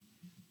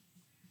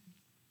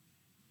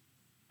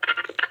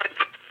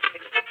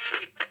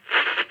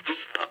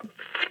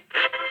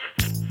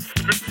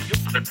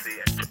Let's see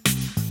it.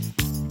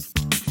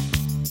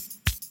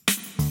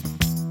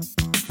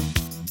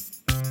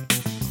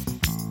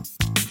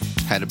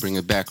 Had to bring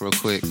it back real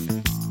quick.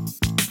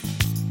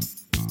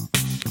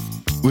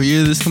 What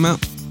year did this come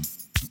out?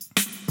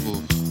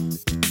 Ooh.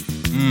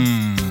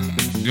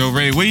 Yo,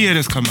 Ray, what year did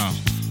this come out?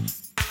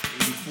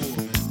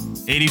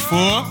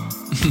 84?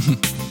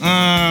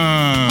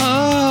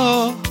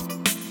 Oh.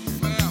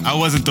 I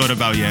wasn't thought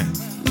about yet.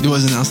 It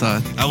wasn't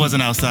outside. I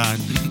wasn't outside.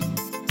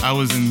 I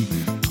was in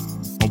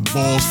a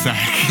ball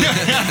sack.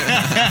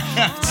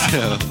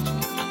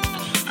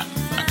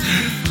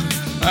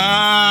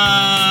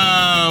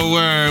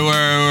 Word.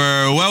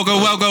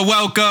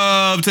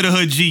 Welcome to the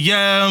Hood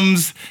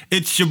GMs.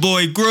 It's your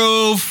boy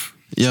Groove.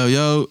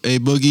 Yo, hey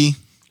Boogie.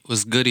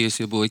 What's goody? It's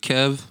your boy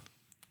Kev.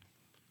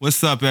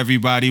 What's up,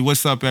 everybody?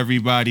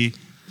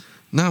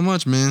 Not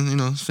much, man. You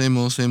know, same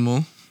old.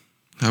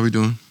 How we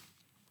doing?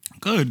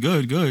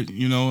 Good.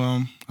 You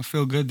know, I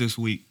feel good this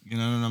week. You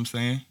know what I'm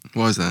saying?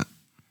 Why is that?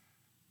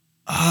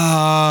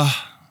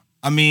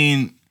 I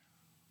mean,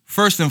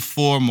 first and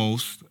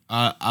foremost,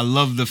 I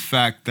love the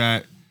fact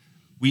that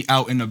we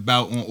out and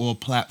about on all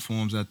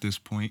platforms at this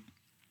point.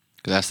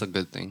 That's a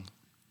good thing.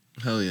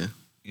 Hell yeah.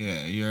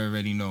 Yeah, you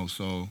already know.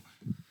 So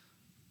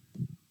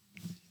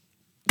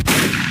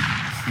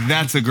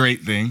that's a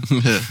great thing.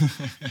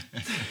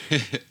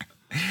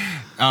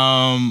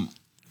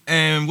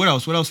 And what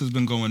else? What else has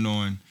been going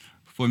on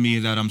for me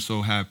that I'm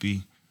so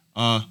happy?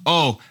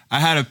 I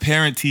had a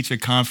parent-teacher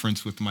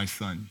conference with my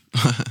son,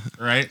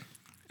 right?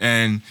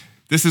 And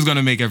this is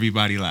gonna make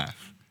everybody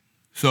laugh.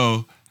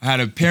 So I had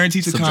a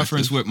parent-teacher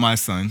conference with my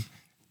son,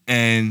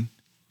 and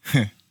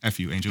F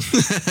you, Angel.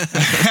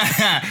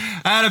 I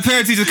had a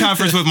parent-teacher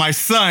conference with my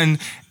son,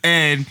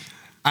 and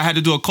I had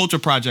to do a culture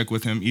project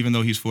with him, even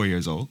though he's 4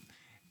 years old.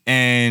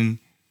 And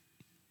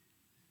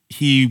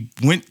he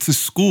went to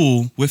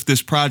school with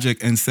this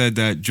project and said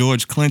that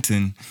George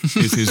Clinton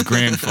is his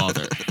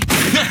grandfather.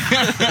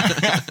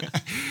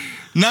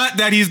 Not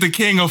that he's the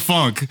king of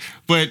funk,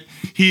 but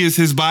he is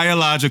his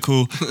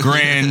biological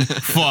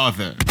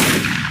grandfather.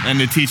 And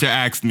the teacher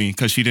asked me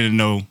because she didn't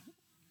know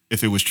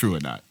if it was true or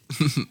not.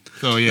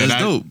 So yeah,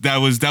 That's dope. that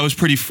was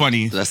pretty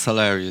funny. That's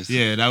hilarious.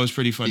 Yeah, that was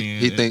pretty funny.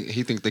 He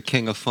think the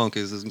king of funk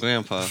is his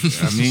grandpa.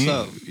 That's I mean,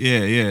 what's up.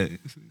 yeah.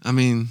 I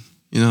mean,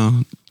 you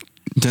know,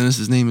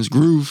 Dennis's name is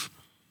Groove.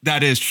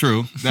 That is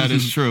true.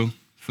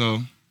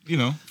 So, you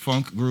know,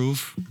 funk,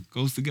 groove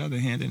goes together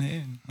hand in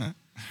hand. Huh?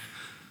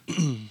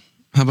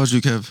 How about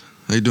you, Kev?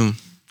 How you doing?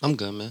 I'm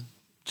good, man.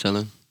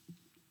 Chilling,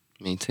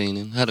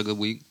 maintaining. Had a good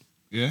week.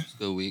 Yeah?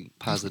 Good week.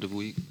 Positive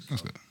week. So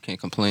That's good. can't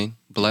complain.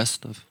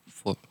 Blessed,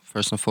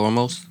 first and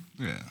foremost.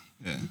 Yeah.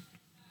 No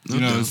You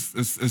know, doubt.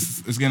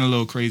 it's getting a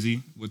little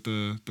crazy with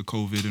the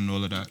COVID and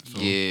all of that. So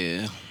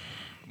Yeah.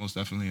 most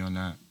definitely on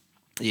that.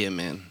 Yeah,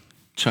 man.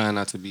 Trying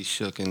not to be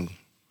shook,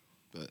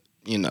 but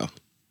you know.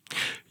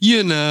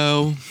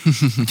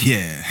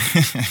 Yeah.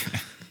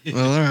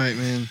 Well, all right,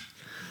 man.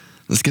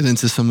 Let's get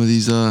into some of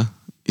these,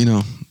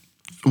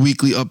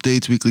 weekly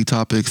updates, weekly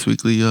topics,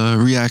 weekly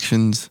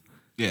reactions.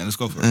 Yeah, let's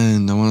go for it.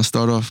 And I want to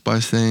start off by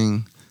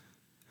saying,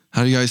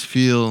 how do you guys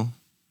feel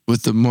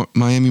with the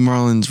Miami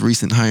Marlins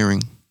recent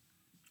hiring?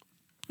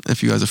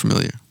 If you guys are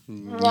familiar.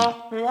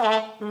 Wow,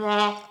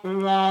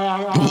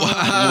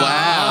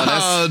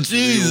 that's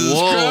Jesus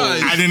whoa.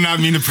 Christ. I did not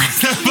mean to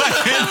press that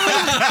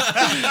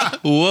button.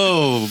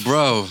 Whoa,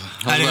 bro.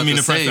 I didn't mean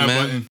to press that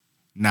man. button.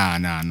 Nah.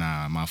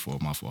 My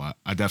fault.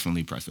 I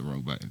definitely pressed the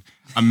wrong button.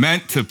 I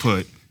meant to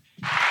put.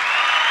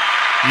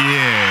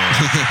 Yeah.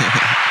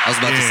 I was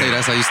about to say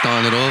that's how you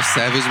starting it off.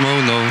 Savage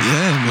mode, no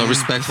Man.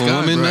 respect for This guy,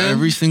 women, bro, man.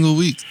 Every single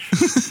week.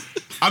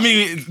 I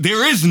mean,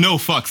 there is no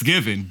fucks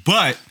given,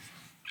 but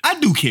I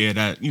do care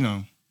that, you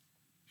know,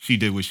 she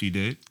did what she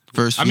did.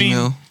 First I mean-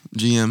 female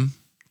GM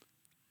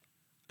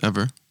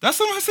ever. That's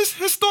some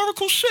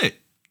historical shit.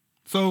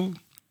 So,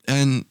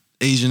 And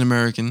Asian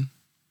American.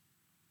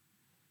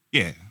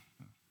 yeah.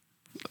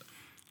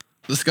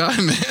 This guy,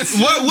 man.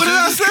 What did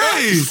I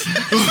say?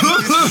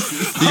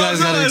 You guys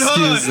got an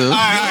excuse, though. All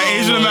right,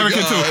 Asian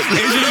American too.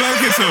 Asian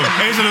American too.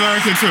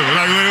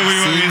 Like, what do you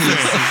want me to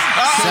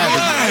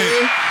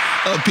say?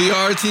 A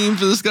PR team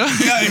for this guy?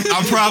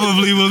 I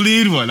probably will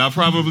need one.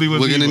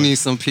 We're gonna need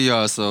some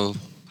PR, so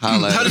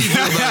holla. How do you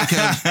feel about it,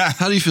 Kev?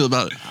 How do you feel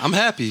about it? I'm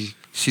happy.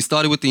 She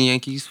started with the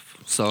Yankees,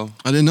 so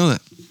I didn't know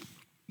that.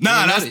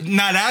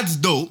 That's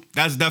dope.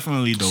 That's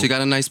definitely dope. she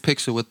got a nice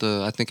picture with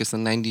I think it's a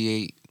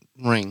 98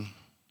 ring,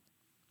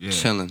 yeah.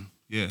 chilling.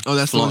 Yeah. Oh,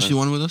 that's the one Flaunting. she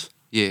won with us?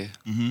 Yeah.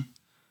 Mm-hmm.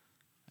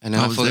 And then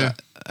I I was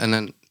forgot. And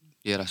then,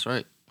 yeah, that's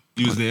right.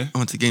 You was there? I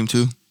went to game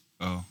 2.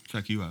 Oh,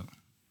 check you out.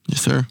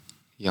 Yes, sir.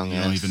 Young You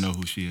ass. don't even know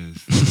who she is.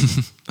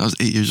 I was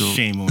 8 years old.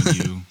 Shame on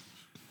you.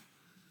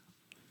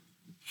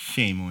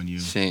 Shame on you.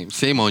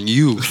 Shame on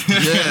you.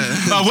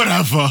 Yeah.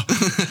 Whatever.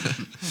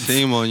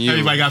 Shame on you.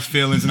 Everybody got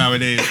feelings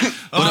nowadays.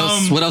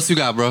 What else you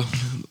got, bro?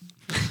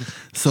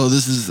 So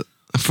this is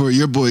for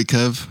your boy,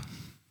 Kev.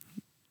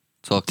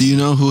 Talk Do you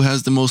know who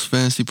has the most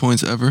fantasy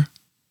points ever?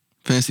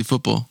 Fantasy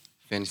football.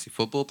 fantasy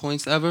football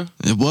points ever?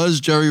 It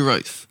was Jerry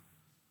Rice.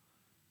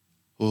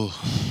 Oh,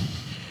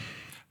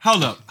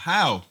 Hold up.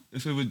 How?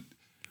 If it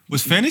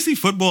was fantasy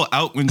football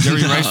out when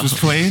Jerry Rice was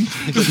playing?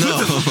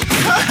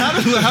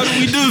 How do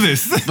we do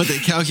this? But they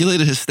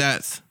calculated his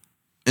stats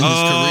in his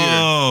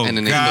career. And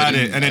then they got put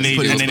it. in- And then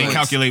put in they points.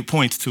 calculate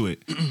points to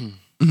it.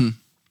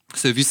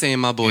 So if you're saying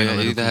my boy, it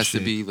Analytical either has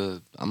shit. to be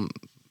I'm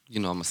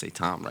gonna say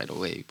Tom right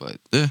away, but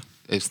Yeah.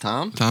 it's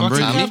Tom. Tom Fucking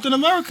Brady. Captain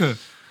America.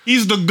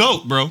 He's the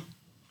GOAT, bro.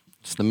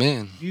 It's the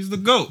man. He's the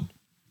GOAT.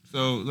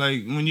 So,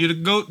 like, when you're the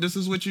GOAT, this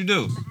is what you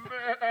do.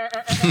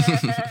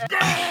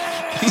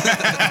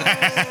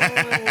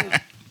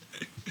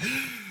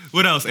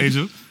 What else,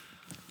 Angel?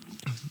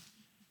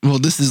 Well,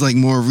 this is like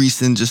more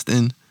recent, just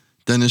in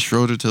Dennis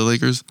Schroeder to the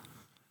Lakers.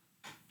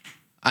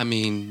 I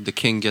mean, the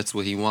king gets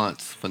what he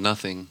wants for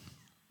nothing.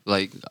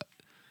 Like,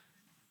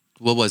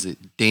 what was it?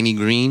 Danny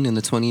Green in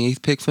the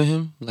 28th pick for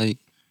him? Like,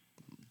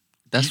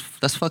 that's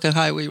fucking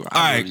highway robbery.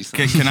 All right,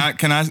 son.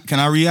 can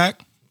I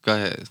react? Go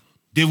ahead.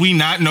 Did we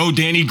not know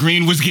Danny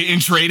Green was getting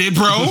traded,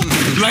 bro?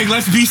 Like,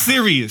 let's be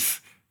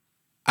serious.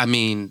 I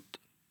mean,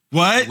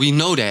 What? we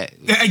know that.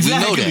 We know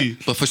Exactly.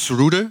 that. But for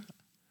Schroeder,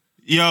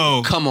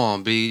 Yo, come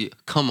on, B.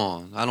 Come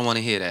on. I don't want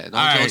to hear that. Don't,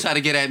 All don't right. try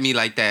to get at me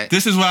like that.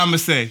 this is what I'm gonna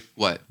say.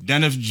 What?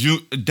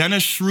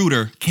 Dennis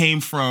Schroeder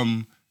came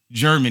from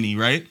Germany,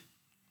 right?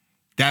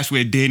 That's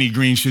where Danny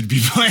Green should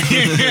be playing.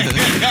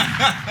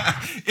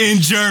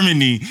 In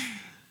Germany.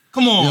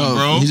 Come on, Yo,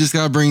 bro. he just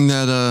gotta bring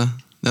that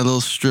little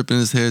strip in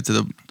his hair to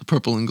the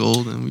purple and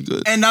gold, and we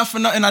good. And not for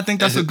nothing, I think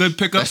that's a good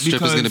pickup That strip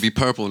because is going to be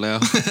purple now.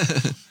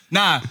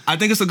 I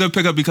think it's a good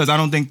pickup because I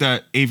don't think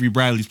that Avery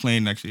Bradley's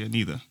playing next year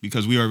neither.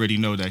 Because we already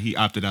know that he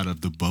opted out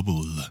of the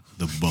bubble,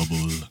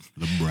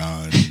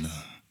 LeBron.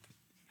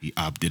 He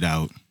opted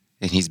out,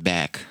 And he's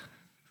back,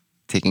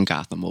 taking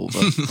Gotham over.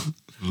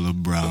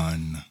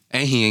 LeBron.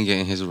 And he ain't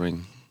getting his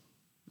ring.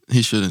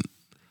 He shouldn't.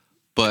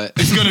 But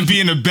It's gonna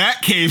be in the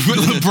Batcave with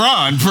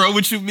LeBron, bro.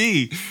 What you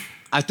mean?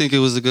 I think it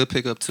was a good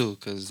pickup too,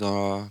 because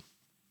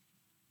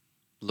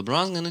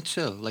LeBron's going to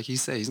chill. Like he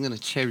said, he's going to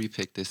cherry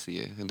pick this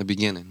year in the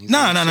beginning. He's No,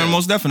 gonna chill.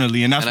 most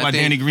definitely, and that's And I why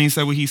think- Danny Green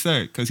said what he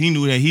said because he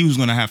knew that he was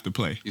gonna have to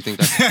play. You think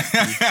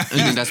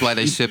that's why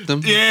they shipped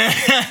him? Yeah,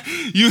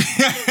 you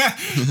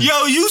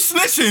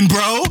snitching,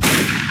 bro.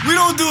 We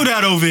don't do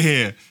that over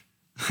here.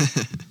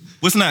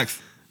 What's next?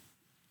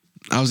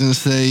 I was gonna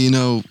say,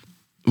 what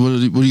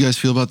do you guys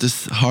feel about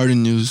this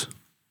Harden news?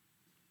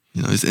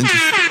 It's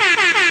interesting.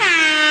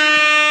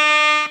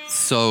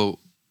 So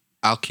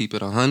I'll keep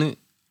it 100.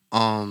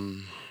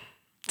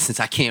 Since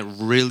I can't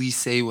really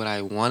say what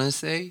I want to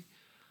say.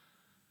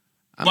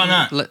 Why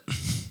not?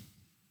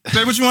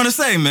 Say what you want to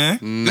say, man.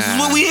 This is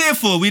what we here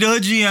for. We the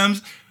hood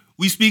GMs.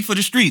 We speak for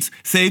the streets.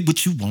 Say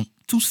what you want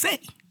to say.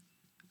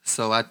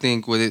 So I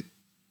think with it,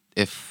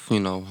 if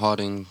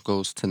Harden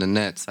goes to the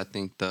Nets, I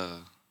think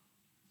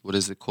what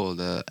is it called,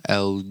 the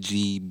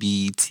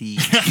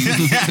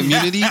LGBTQ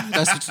community.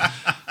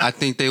 I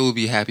think they will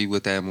be happy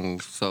with that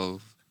move. So,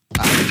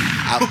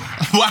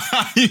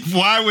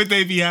 Why would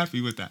they be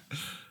happy with that?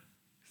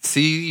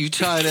 see, you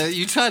try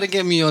to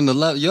get me on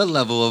your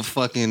level of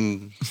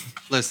fucking.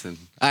 Listen,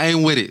 I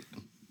ain't with it.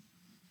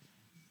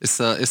 It's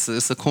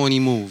a corny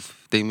move.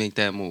 They make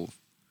that move.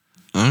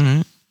 All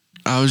right.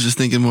 I was just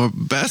thinking more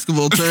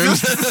basketball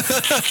terms.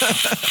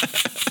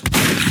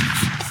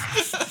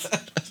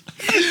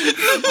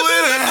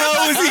 Where the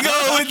hell was he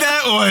going with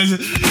that one?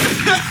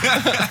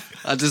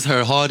 I just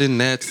heard Harden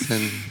Nets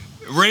and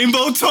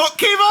Rainbow talk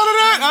came out of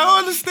that? I don't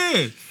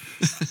understand.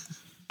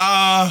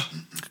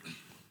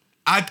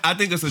 I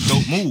think it's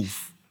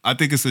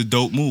a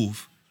dope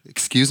move.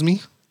 excuse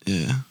me.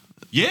 Yeah.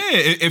 Yeah,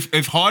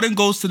 if Harden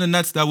goes to the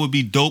Nets, that would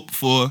be dope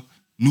for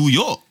New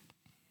York.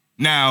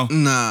 Now,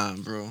 Nah,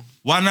 bro.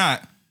 why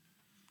not?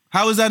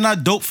 How is that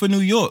not dope for New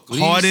York?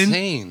 What are you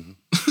saying?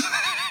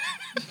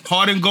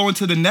 Harden going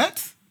to the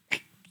Nets?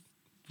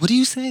 What are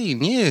you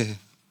saying? Yeah.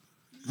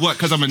 What?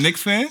 Because I'm a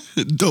Knicks fan?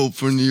 Dope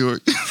for New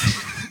York.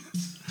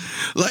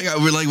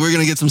 we're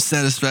gonna get some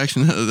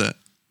satisfaction out of that.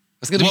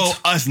 It's gonna Well,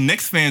 us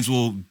Knicks fans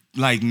will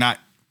not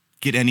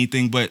get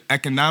anything, but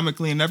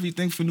economically and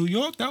everything for New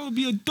York, that would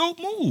be a dope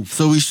move.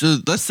 So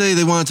let's say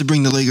they wanted to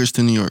bring the Lakers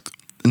to New York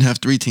and have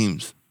 3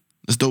 teams.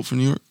 That's dope for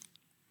New York.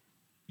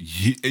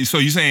 So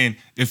you're saying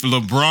if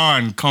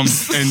LeBron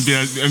comes and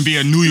be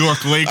a New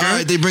York Laker? All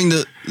right, they bring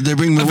Milwaukee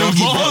Bucks.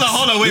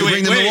 Hold on, wait, They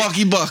bring the wait.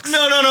 Milwaukee Bucks.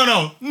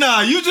 No.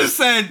 Nah, you just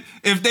said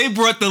if they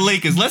brought the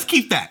Lakers, let's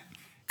keep that.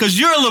 Because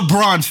you're a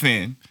LeBron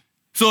fan.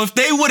 So if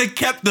they would have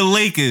kept the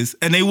Lakers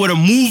and they would have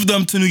moved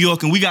them to New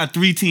York and we got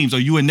 3 teams, are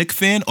you a Knicks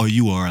fan or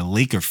you are a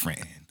Laker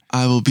fan?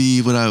 I will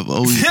be what I've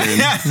always been.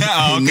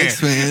 Oh, A okay. Knicks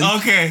fan.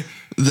 Okay.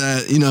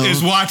 That,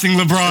 Is watching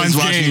LeBron's Is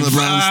watching games.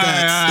 LeBron's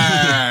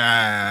stats.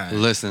 Alright.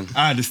 listen.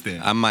 I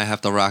understand. I might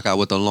have to rock out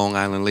with the Long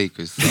Island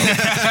Lakers. So. Word,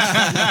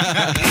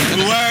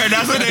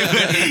 that's what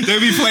they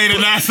be playing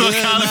in Nassau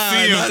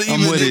Coliseum. Not I'm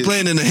even with they it.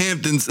 playing in the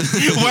Hamptons.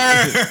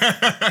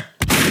 Word.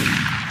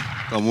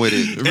 I'm with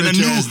it. In a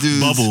Rich-ass new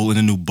dudes. bubble, in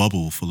a new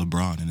bubble for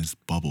LeBron in his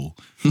bubble.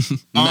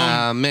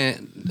 Nah,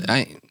 man.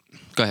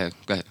 Go ahead.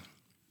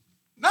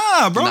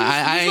 Nah, bro. Nah,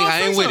 you I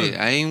ain't with something. it.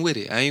 I ain't with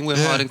it. I ain't with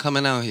Yeah. Harden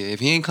coming out here. If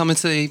he ain't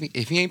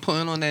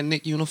putting on that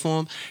Knick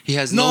uniform, he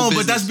has no No,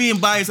 business. but that's being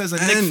biased as a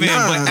Knicks And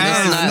fan. But and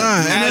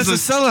as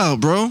that's a sellout,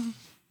 bro.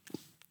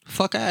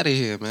 Fuck out of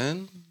here,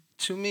 man.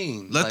 What you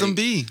mean? Let them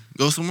be.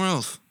 Go somewhere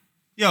else.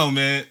 yo,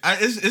 man,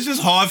 it's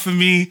just hard for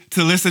me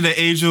to listen to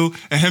Angel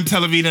and him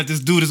telling me that this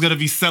dude is gonna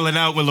be selling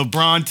out when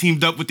LeBron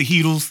teamed up with the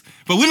Heatles.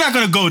 But we're not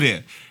gonna go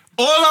there.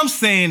 All I'm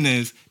saying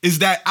is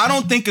that I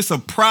don't think it's a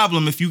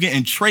problem if you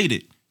getting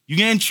traded. You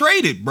getting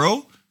traded,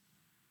 bro.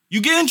 You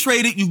getting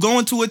traded. You go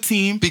into a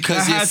team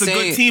Because that you're has a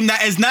saying- good team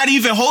that is not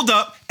even hold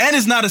up and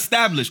is not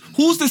established.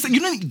 Who's this? They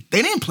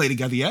didn't play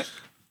together yet.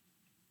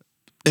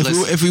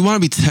 If we want to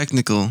be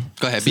technical,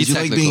 Go ahead, since be you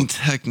like technical. being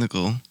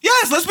technical.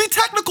 Yes, let's be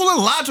technical and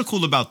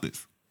logical about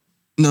this.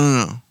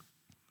 No.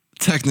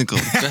 Technical.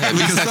 ahead,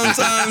 be Because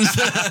sometimes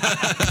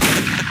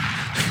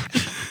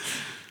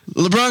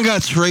LeBron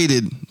got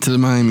traded to the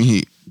Miami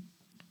Heat.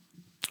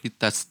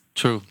 That's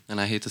true, and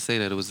I hate to say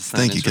that it was a sign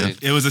Thank and you, trade.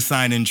 Kev. It was a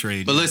sign-in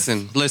trade. But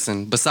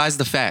listen. Besides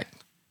the fact,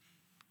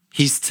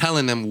 he's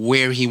telling them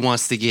where he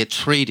wants to get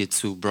traded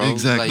to, bro.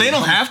 Exactly. They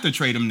don't have to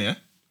trade him there.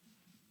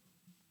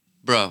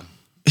 bro.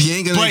 He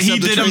ain't gonna But he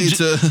accept the did trade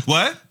him. to.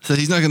 What? So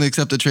he's not gonna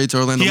accept the trade to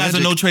Orlando He has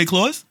Magic. a no-trade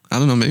clause? I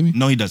don't know, maybe.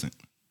 No, he doesn't.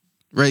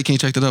 Ray, can you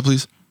check that out,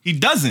 please? He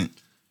doesn't.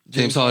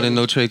 James Harden,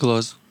 no trade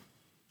clause.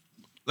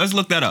 Let's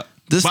look that up.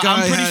 This But guy I'm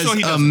pretty has sure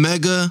he a doesn't.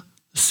 mega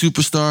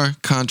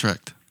superstar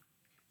contract.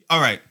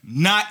 All right.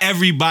 Not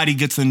everybody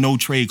gets a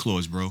no-trade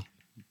clause, bro.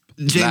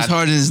 James Not-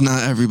 Harden is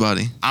not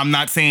everybody. I'm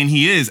not saying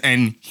he is,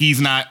 and he's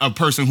not a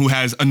person who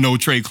has a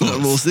no-trade clause.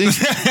 We'll see.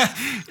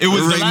 It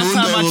was the Ray last Moonday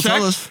time I will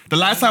tell us. checked. The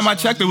last time I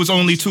checked, it was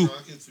only two.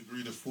 Rockets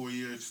agreed a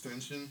 4-year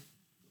extension.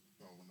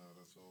 Oh no,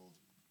 that's old.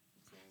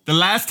 The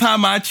last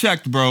time I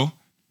checked, bro,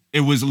 it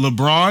was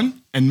LeBron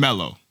and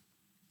Melo.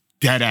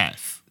 Dead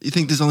ass. You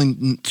think there's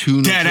only two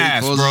no Dead trade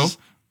ass, bro. clauses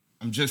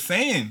I'm just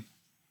saying.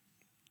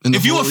 in the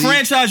If you a whole league?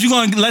 franchise, you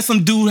gonna let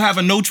some dude have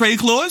a no-trade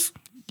clause?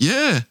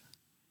 Yeah.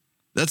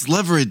 That's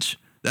leverage.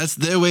 That's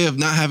their way of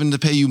not having to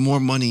pay you more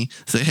money.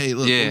 Say, hey,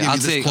 look, Yeah, we'll give I'll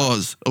you this take-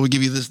 clause. Or we'll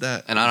give you this,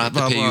 that. And I don't have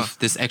Blah, to pay blah. you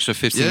this extra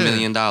 $15 Yeah.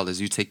 million.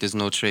 You take this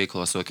no trade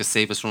clause, so it could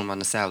save us room on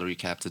the salary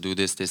cap to do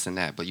this, and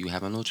that. But you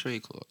have a no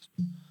trade clause.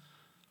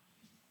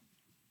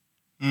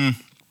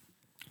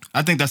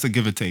 I think that's a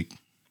give or take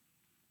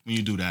when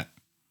you do that.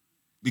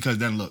 Because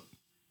then look.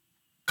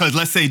 Because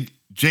let's say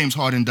James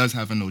Harden does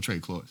have a no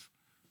trade clause.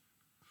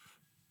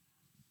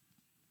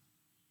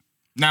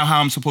 Now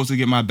how I'm supposed to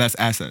get my best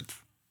assets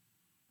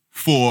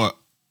for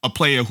a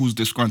player who's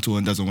disgruntled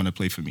and doesn't want to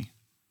play for me.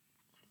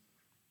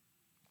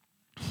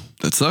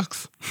 That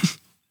sucks.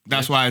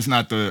 That's why it's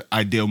not the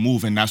ideal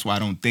move, and that's why I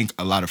don't think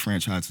a lot of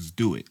franchises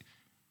do it.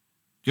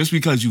 Just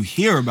because you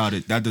hear about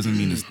it, that doesn't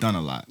mean it's done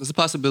a lot. There's a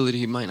possibility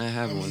he might not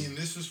have I one. mean,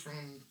 this is from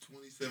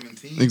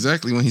 2017.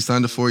 Exactly, when he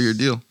signed a 4-year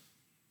deal.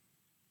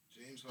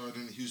 James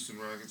Harden, the Houston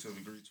Rockets have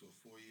agreed to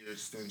a 4-year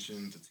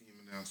extension. The team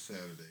announced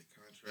Saturday.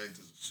 Contract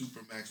is a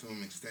super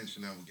maximum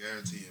extension that will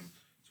guarantee him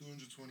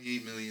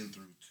 $228 million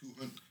through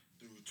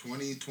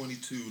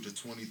 2022 to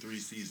 23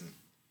 season.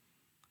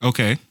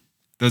 Okay.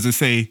 Does it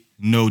say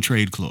no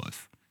trade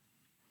clause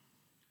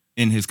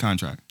in his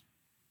contract?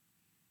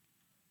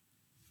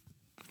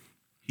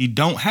 He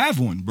don't have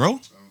one, bro. I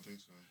don't think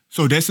so.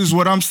 So this is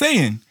what I'm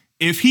saying.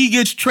 If he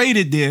gets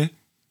traded there,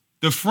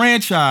 the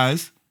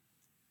franchise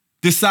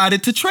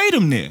decided to trade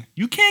him there.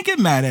 You can't get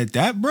mad at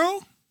that,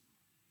 bro.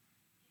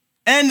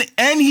 And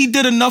he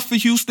did enough for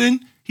Houston.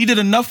 He did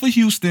enough for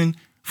Houston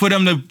for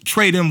them to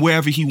trade him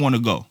wherever he want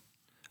to go.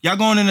 Y'all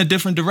going in a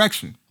different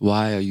direction.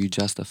 Why are you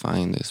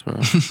justifying this, bro?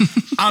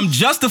 I'm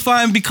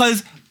justifying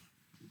because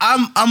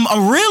I'm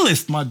a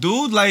realist, my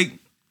dude. Like,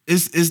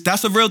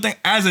 that's a real thing.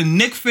 As a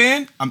Knicks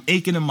fan, I'm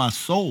aching in my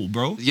soul,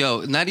 bro.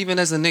 Yo, not even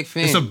as a Knicks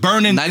fan. It's a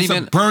burning, Not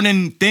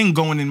even thing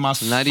going in my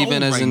soul. Not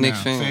even as right a Knicks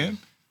now, fan. fam.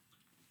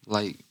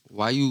 like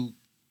why you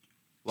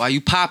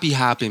poppy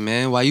hopping,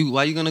 man? Why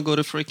you gonna go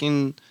to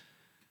freaking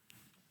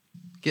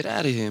get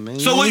out of here, man?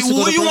 So what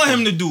you want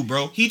him to do,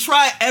 bro? He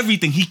tried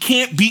everything. He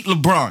can't beat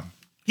LeBron.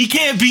 He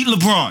can't beat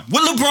LeBron.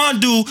 What LeBron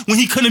do when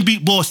he couldn't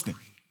beat Boston?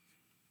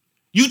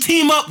 You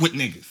team up with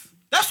niggas.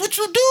 That's what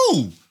you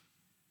do.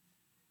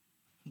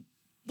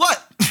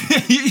 What?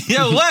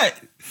 Yo, what?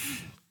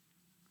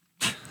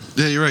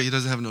 Yeah, you're right. He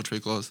doesn't have no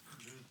trade clause.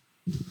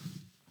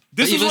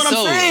 This is what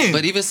I'm saying.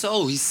 But even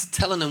so, he's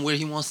telling them where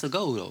he wants to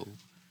go, though.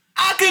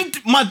 I can,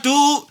 my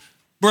dude,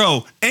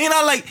 bro, ain't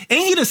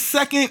he the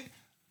second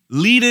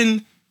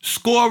leading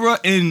scorer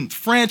in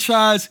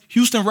franchise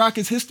Houston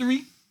Rockets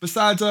history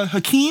besides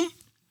Hakeem?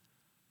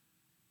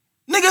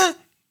 Nigga,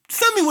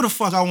 send me where the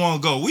fuck I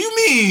want to go. What you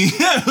mean?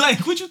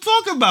 Like, what you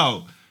talking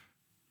about?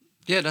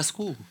 Yeah, that's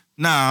cool.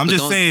 Nah, I'm But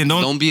just saying,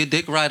 don't be a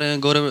dick rider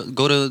and go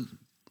to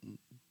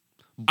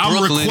I'm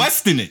Brooklyn.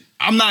 requesting it.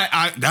 I'm not,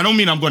 that don't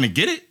mean I'm going to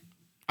get it.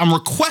 I'm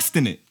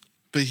requesting it.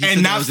 But he And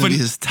said not that was going to for-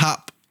 be his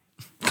top.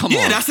 Come Yeah,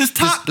 on. that's his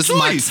top This is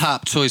my choice.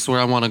 top choice where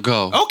I want to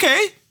go.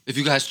 Okay. If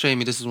you guys trade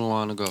me, this is where I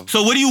want to go.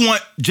 So what do you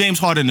want James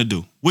Harden to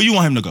do? Where you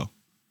want him to go?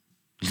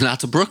 Not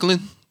to Brooklyn.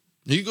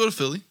 You can go to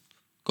Philly.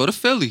 Go to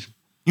Philly.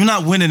 You're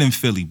not winning in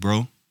Philly,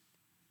 bro.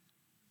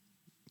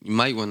 You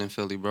might win in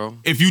Philly, bro.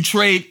 If you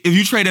trade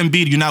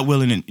Embiid, you're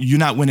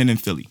not winning in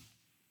Philly.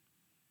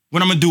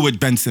 What I'm gonna do with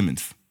Ben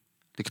Simmons?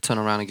 They could turn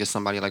around and get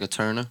somebody like a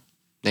Turner.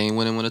 They ain't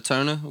winning with a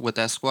Turner with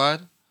that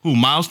squad. Who?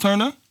 Miles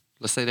Turner?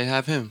 Let's say they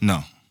have him.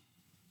 No.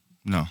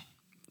 Nah,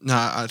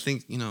 I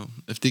think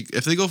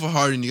if they go for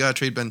Harden, you gotta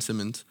trade Ben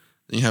Simmons.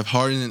 Then you have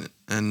Harden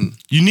and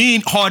You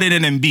need Harden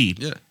and Embiid.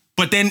 Yeah.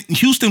 But then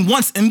Houston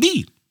wants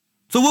Embiid.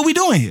 So what we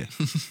doing here?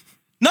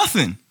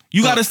 Nothing.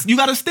 You got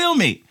a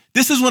stalemate.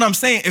 This is what I'm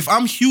saying. If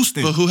I'm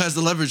Houston, but who has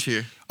the leverage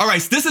here? all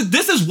right. So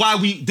this is why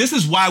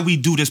we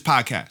do this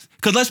podcast.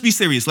 Because let's be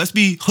serious. Let's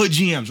be hood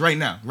GMs right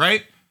now.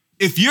 Right?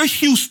 If you're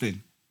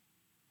Houston,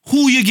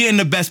 who you getting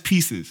the best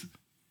pieces?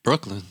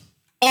 Brooklyn.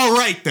 All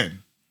right then.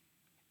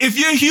 If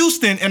you're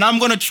Houston and I'm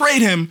gonna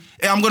trade him,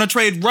 and I'm gonna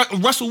trade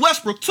Russell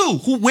Westbrook too,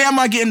 where am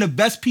I getting the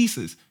best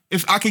pieces?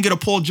 If I can get a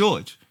Paul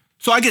George,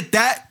 so I get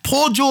that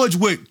Paul George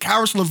with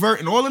Karis LeVert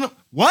and all of them.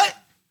 What?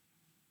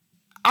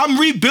 I'm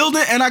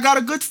rebuilding and I got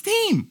a good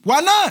team.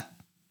 Why not?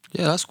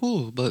 Yeah, that's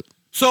cool. But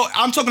So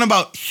I'm talking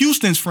about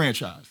Houston's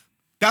franchise.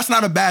 That's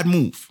not a bad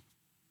move.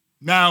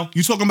 Now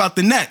you talking about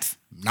the Nets.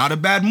 Not a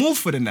bad move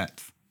for the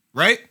Nets,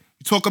 right?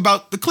 You talk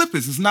about the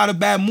Clippers. It's not a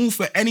bad move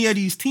for any of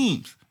these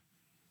teams.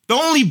 The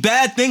only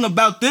bad thing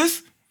about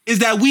this is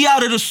that we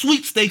out of the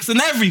sweepstakes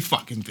and every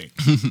fucking thing.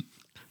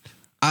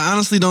 I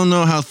honestly don't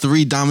know how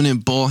 3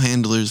 dominant ball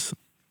handlers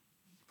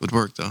would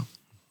work though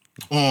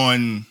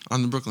on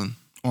on the Brooklyn.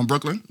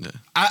 Brooklyn. Yeah.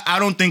 I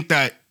don't think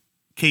that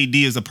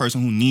KD is a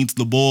person who needs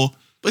the ball.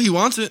 But he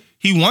wants it.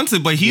 He wants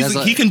it, but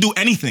he can do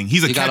anything.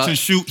 He's a He catch got a- and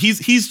shoot.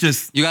 He's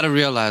just you got to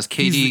realize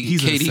KD.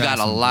 he's an KD got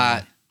a assassin,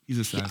 lot. he's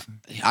assassin.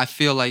 I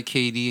feel like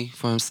KD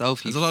for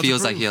himself. He Has a lot to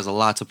feels like prove. he has a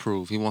lot to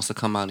prove. He wants to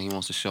come out and he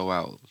wants to show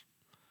out.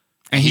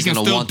 And he he's can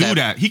gonna still want do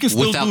that. He can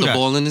still without do the that.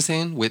 ball in his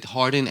hand with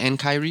Harden and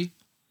Kyrie.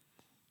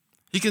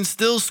 He can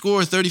still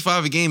score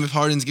 35 a game if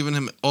Harden's giving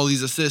him all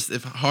these assists.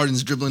 If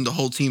Harden's dribbling the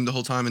whole team the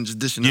whole time and just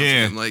dishing out to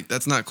Yeah. him, like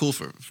that's not cool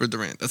for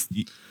Durant. That's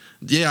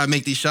I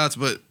make these shots,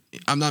 but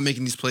I'm not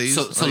making these plays.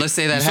 So Like, let's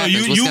say that so happens.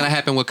 you- What's you- gonna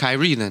happen with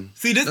Kyrie then?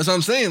 See this? that's what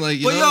I'm saying.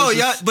 Like, But it's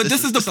just-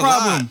 this is the it's a lot.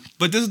 problem.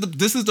 But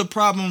this is the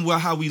problem with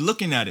how we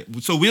looking at it.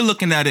 So we're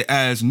looking at it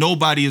as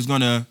nobody is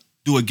gonna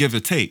do a give or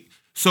take.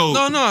 So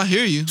No, I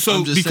hear you. So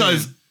I'm just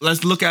because saying.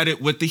 let's look at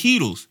it with the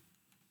Heatles.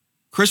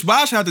 Chris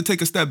Bosh had to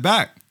take a step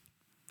back.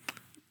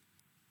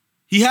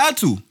 He had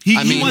to. He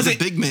I mean, he's a wasn't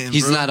big man.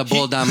 He's bro. not a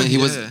ball dominant. He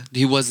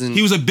wasn't.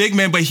 He was a big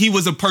man, but he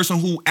was a person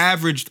who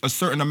averaged a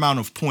certain amount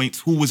of points,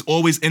 who was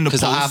always in the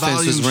 'Cause post. the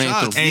offense was volume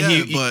ran shots, through.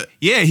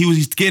 And he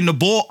was getting the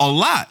ball a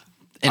lot.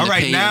 And All the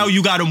right, paint. now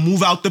you got to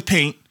move out the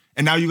paint,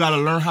 and now you got to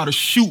learn how to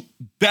shoot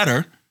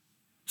better,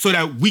 so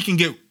that we can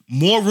get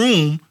more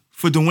room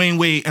for Dwayne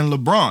Wade and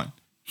LeBron.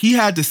 He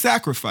had to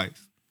sacrifice.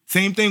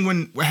 Same thing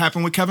when what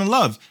happened with Kevin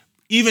Love.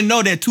 Even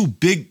though they're two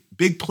big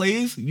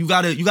players, you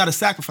gotta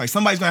sacrifice.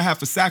 Somebody's gonna have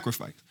to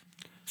sacrifice.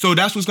 So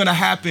that's what's gonna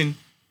happen.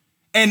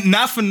 And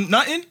not for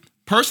nothing,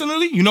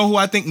 personally, you know who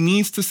I think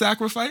needs to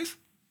sacrifice?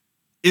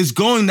 Is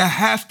going to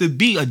have to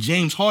be a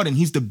James Harden.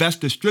 He's the best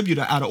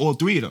distributor out of all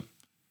 3 of them.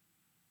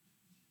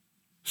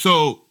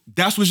 So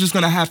that's what's just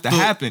gonna have to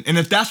happen. And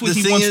if that's what the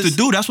he thing wants is- to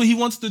do, that's what he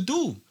wants to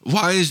do.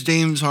 Why is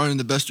James Harden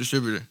the best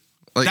distributor?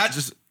 Like,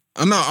 That's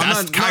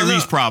that's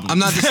Kyrie's problem. I'm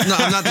not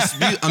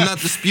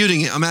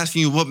disputing it. I'm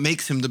asking you what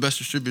makes him the best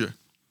distributor.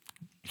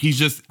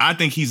 I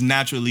think he's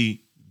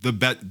naturally the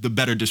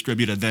better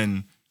distributor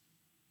than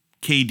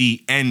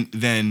KD and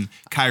then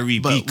Kyrie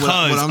But what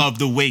because I'm- of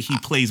the way he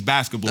plays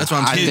basketball. That's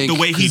what I'm saying. The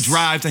way he 'Cause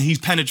drives and he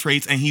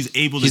penetrates and he's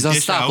able to He's dish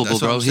unstoppable, out.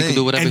 That's what bro. I'm He can saying.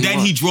 do whatever And he then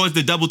wants. he draws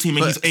the double team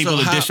and But he's able so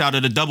to how- dish out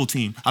of the double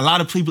team. A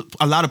lot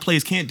of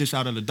players can't dish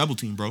out of the double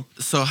team, bro.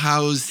 So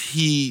how is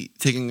he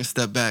taking a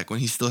step back when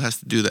he still has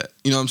to do that?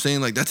 You know what I'm saying?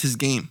 Like, that's his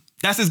game.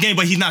 That's his game,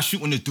 but he's not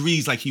shooting the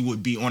threes like he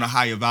would be on a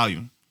higher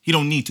volume. He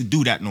don't need to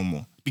do that no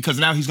more because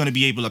now he's going to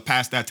be able to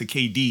pass that to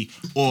KD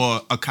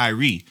or a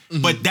Kyrie.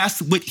 Mm-hmm. But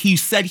that's what he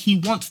said he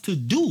wants to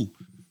do.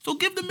 So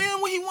give the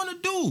man what he want to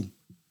do.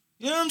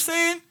 You know what I'm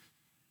saying?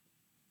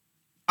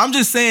 I'm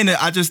just saying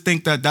that I just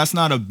think that that's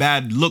not a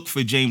bad look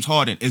for James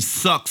Harden. It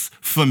sucks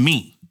for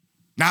me.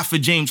 Not for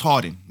James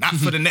Harden. Not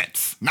for the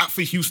Nets. Not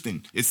for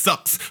Houston. It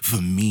sucks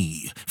for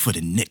me. For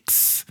the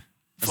Knicks.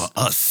 For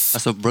us.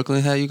 That's a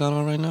Brooklyn hat you got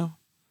on right now?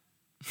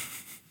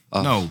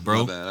 Oh, No,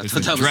 bro. my bad. I It's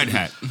thought a that was- dread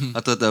hat. I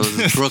thought that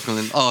was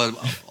Brooklyn. Oh,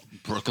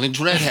 Brooklyn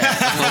dread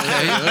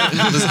hat. Okay,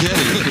 let's get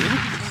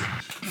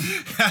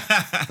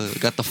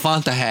it. Got the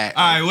Fanta hat.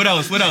 All right, what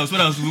else? We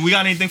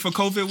got anything for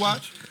COVID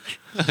watch?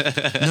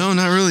 No,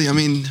 not really. I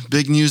mean,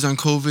 big news on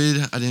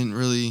COVID. I didn't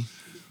really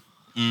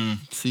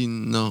see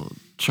no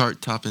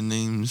chart topping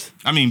names.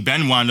 I mean,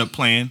 Ben wound up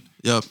playing.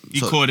 Yep. He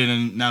So- caught it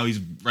and now he's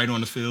right on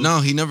the field.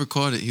 No, he never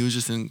caught it. He was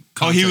just in.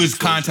 Oh, he was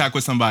exposure. contact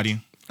with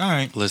somebody. All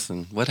right.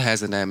 Listen, what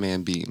hasn't that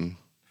man beaten?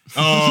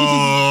 Oh.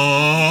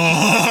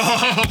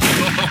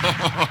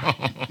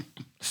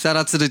 Shout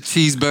out to the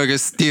Cheeseburger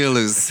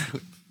Steelers.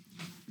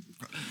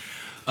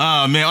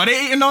 Man, are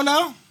they 8-0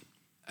 now?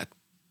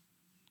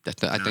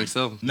 I think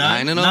so. 9-0.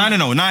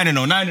 9-0.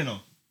 9-0. 9-0.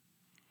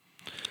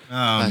 Oh,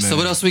 All right, so man.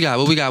 what else we got?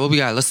 What we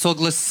got? Let's talk.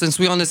 Since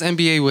we on this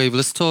NBA wave,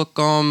 let's talk.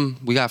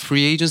 We got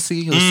free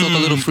agency. Let's talk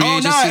a little free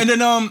agency. and then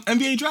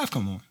NBA draft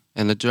come on.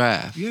 And the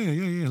draft.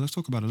 Yeah. Let's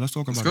talk about it. Let's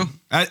go.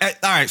 All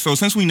right. So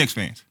since we Knicks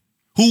fans,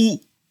 who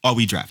are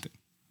we drafting?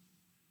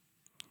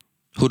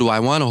 Who do I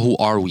want, or who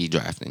are we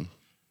drafting?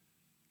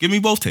 Give me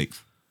both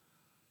takes.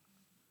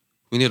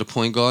 We need a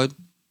point guard.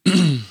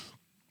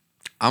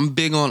 I'm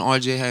big on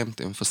RJ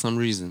Hampton for some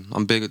reason.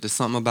 There's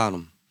something about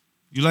him.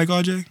 You like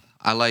RJ?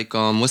 I like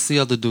what's the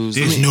other dudes?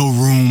 There's no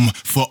room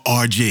for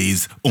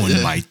RJs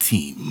on my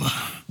team.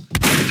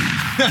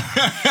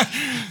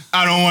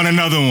 I don't want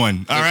another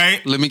one. All right.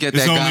 Let me get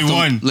There's that only Gotham.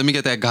 one. Let me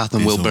get that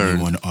Gotham. There's Will only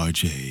Burn. one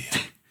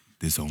RJ.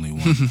 There's only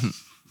one.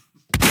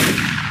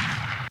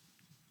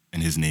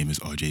 And his name is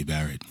RJ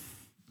Barrett.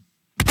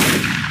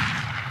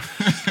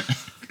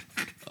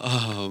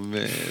 Oh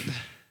man.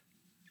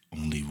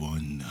 Only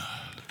one.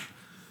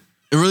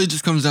 It really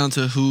just comes down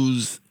to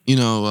who's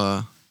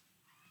going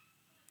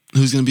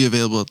to be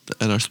available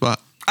at our spot.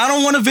 I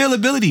don't want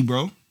availability,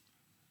 bro.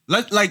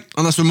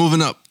 Unless we're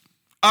moving up.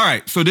 All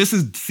right, so let's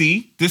get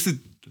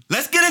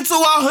into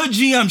our hood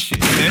GM shit,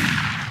 man.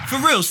 For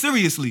real,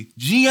 seriously.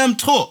 GM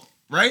talk,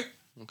 right?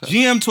 Okay.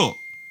 GM talk.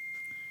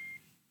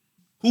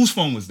 Whose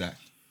phone was that?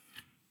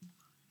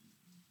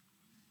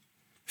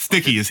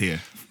 Sticky is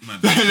here.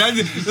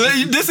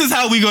 This is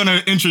how we're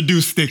gonna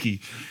introduce Sticky.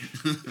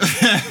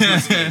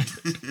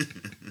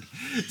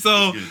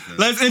 So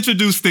let's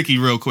introduce Sticky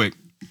real quick.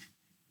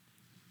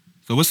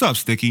 So what's up,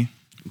 Sticky?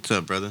 What's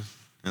up, brother?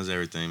 How's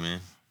everything, man?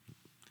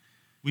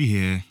 We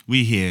here.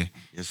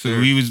 Yes, So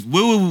sir.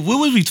 what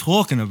was we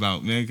talking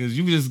about, man? Because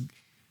you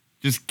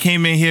just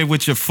came in here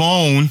with your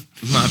phone.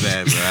 My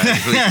bad, bro. I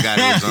completely forgot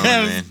it was on,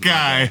 man.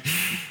 Guy.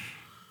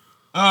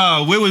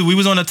 We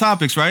was on the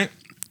topics, right?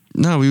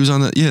 No, we was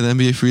on the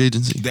NBA free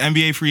agency. The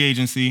NBA free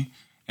agency,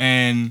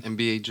 and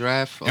NBA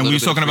draft. we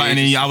was talking about, and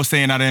then I was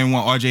saying I didn't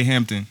want RJ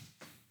Hampton.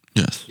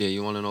 Yes. Yeah,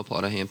 you want to know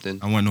part of Hampton.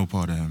 I want no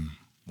part of him.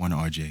 One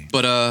RJ.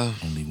 But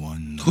Only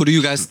one. who do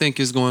you guys think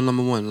is going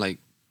number one? Like,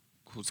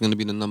 who's going to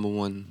be the number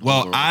one?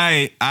 Well, overall?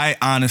 I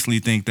honestly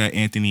think that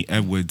Anthony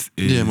Edwards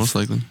is Yeah, most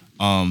likely.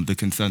 the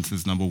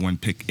consensus number one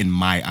pick in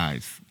my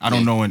eyes. I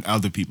don't know in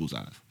other people's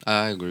eyes.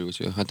 I agree with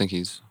you. I think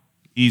he's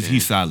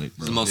He's solid,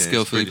 the bro. most it's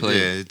skillfully pretty-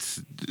 played. Yeah,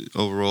 it's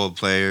overall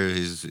player,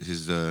 his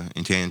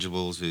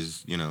intangibles,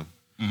 his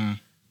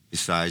his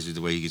size, the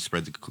way he can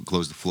spread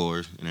close the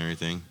floor and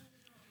everything.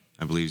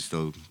 I believe he's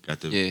still got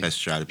the best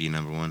shot to be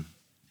number one.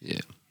 Yeah.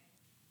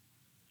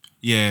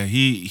 Yeah,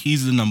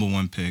 he's the number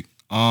one pick.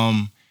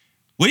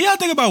 What do y'all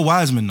think about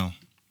Wiseman though?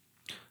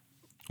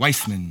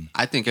 Weissman.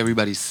 I think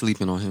everybody's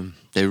sleeping on him.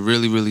 They're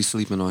really, really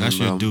sleeping on That's him,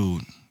 bro. your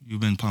dude.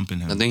 You've been pumping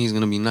him. I think he's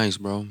gonna be nice,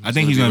 bro. I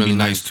think he's gonna be really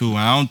nice too.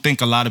 I don't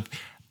think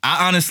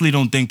I honestly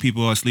don't think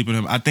people are sleeping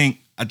on him. I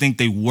think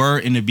they were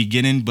in the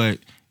beginning, but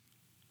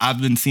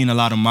I've been seeing a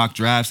lot of mock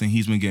drafts and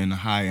he's been getting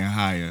higher and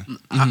higher.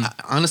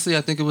 Honestly,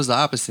 I think it was the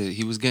opposite.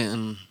 He was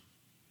getting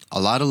a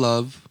lot of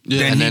love.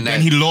 Yeah, and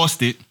then he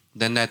lost it,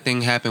 then that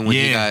thing happened when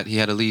Yeah. he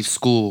had to leave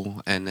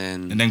school, and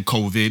then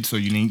COVID, so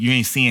you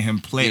ain't seeing him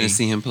play. you didn't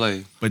see him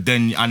play. But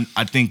then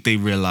I think they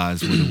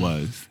realized what it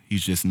was.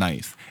 He's just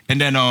nice. And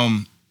then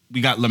we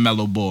got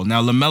LaMelo Ball.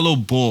 Now LaMelo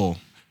Ball,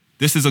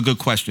 this is a good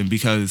question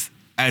because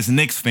as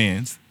Knicks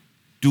fans,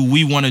 do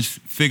we want to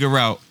figure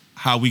out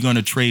how we're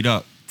gonna trade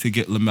up to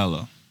get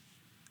LaMelo?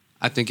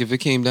 I think if it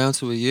came down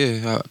to it,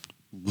 yeah,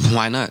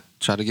 why not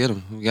try to get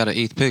him? We got an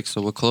 8th pick,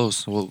 so we're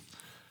close. Well,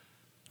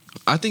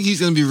 I think he's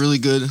going to be really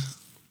good.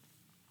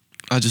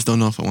 I just don't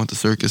know if I want the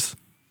circus.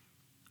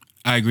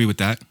 I agree with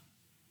that.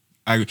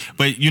 I agree.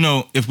 But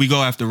if we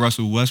go after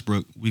Russell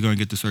Westbrook, we're gonna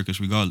get the circus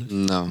regardless.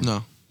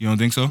 no. You don't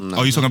think so? No.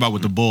 Oh, you're talking about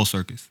with the Ball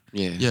circus.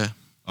 Yeah. Yeah.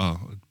 Oh,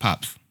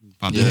 Pops.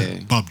 Yeah.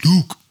 Pop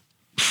Duke.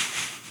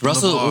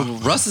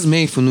 Russ is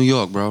made for New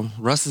York, bro.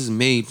 Russ is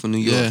made for New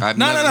York. Yeah.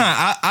 No.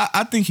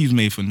 I think he's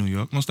made for New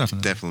York, most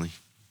definitely. Definitely.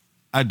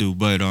 I do,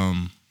 but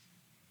I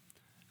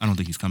don't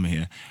think he's coming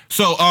here.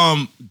 So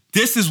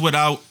this is what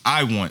I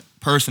want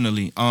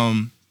personally.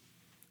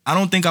 I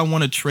don't think I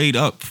want to trade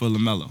up for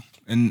LaMelo,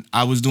 and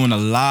I was doing a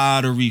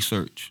lot of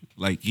research,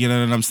 like you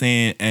know what I'm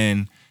saying.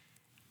 And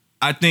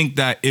I think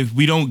that if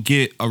we don't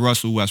get a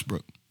Russell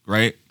Westbrook,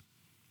 right,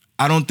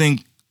 I don't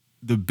think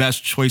the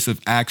best choice of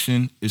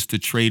action is to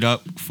trade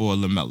up for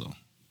LaMelo.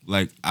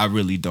 Like I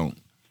really don't.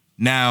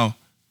 Now,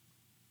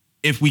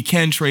 if we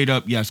can trade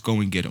up, yes, go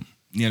and get him.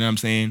 You know what I'm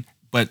saying?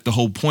 But the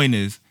whole point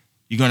is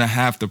you're going to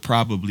have to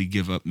probably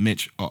give up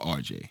Mitch or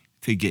RJ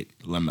to get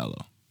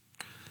LaMelo.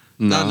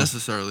 No. Not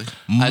necessarily.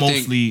 I think-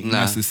 Mostly nah.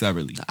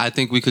 necessarily. I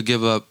think we could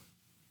give up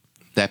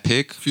that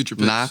pick, Future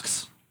picks.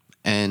 Knox,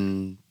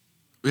 and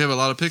We have a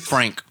lot of picks.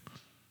 Frank.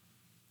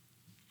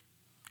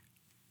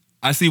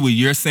 I see what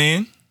you're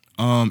saying,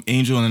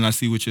 Angel, and I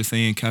see what you're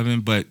saying,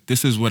 Kevin, but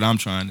this is what I'm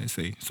trying to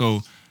say.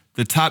 So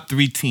the top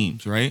 3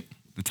 teams, right?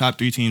 The top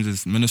 3 teams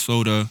is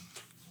Minnesota,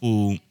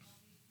 who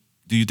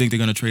do you think they're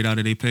going to trade out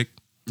of their pick?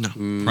 No.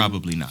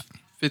 Probably not.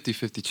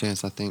 50-50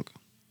 chance, I think.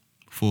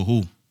 For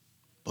who?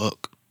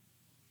 Book.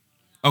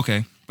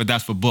 Okay, but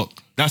that's for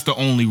Book. That's the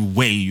only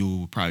way you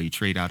will probably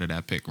trade out of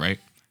that pick, right?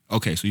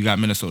 Okay, so you got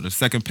Minnesota. The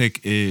second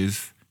pick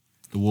is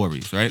the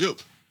Warriors, right? Yep.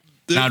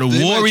 Now the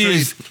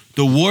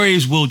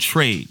Warriors will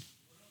trade,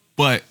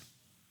 but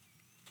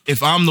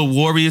if I'm the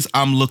Warriors,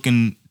 I'm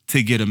looking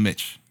to get a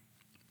Mitch.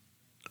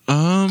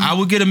 I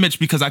would get a Mitch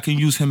because I can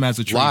use him as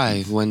a trade.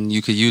 Why? When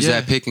you could use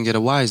that pick and get a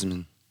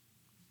Wiseman.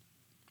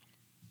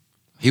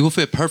 He will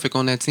fit perfect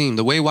on that team.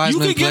 The way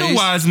Wiseman You can plays, get a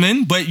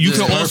Wiseman, but you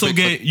can also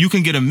perfect, you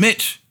can get a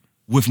Mitch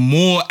with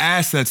more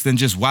assets than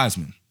just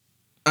Wiseman.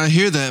 I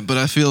hear that, but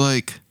I feel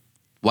like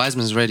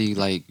Wiseman's ready.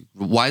 Like,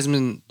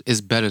 Wiseman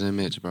is better than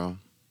Mitch, bro.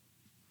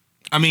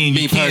 I mean,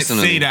 Me you can't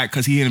personally. say that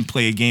because he didn't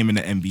play a game in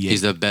the NBA.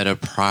 He's a better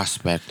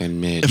prospect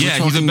than Mitch. If we're yeah, he's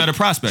a talking- better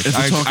prospect. if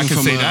we're I talking can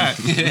from say a- that.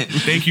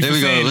 Thank you There for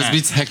we go. saying Let's that.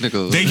 be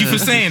technical. Thank you for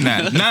saying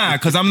that. Nah,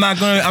 because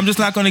I'm just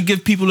not gonna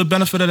give people the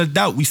benefit of the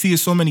doubt. We see it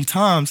so many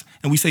times,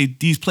 and we say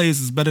these players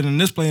is better than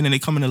this player, and then they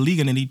come in the league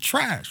and then they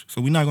trash.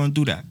 So we're not gonna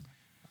do that.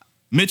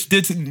 Mitch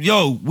did.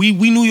 We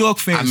New York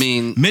fans. I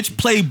mean, Mitch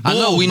played ball. I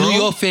know we bro. New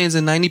York fans,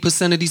 and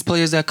 90% of these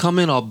players that come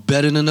in are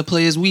better than the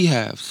players we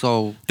have.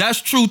 So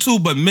That's true too,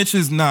 but Mitch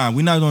is we're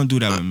not gonna do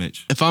that with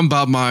Mitch. if I'm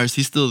Bob Myers,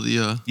 he's still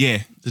the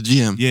Yeah,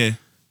 GM. yeah.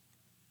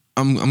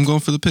 I'm going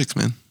for the picks,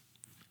 man.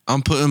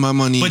 I'm putting my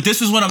money. But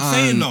this is what I'm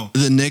saying on though.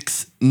 the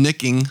Knicks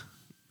nicking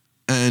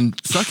and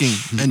sucking,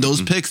 and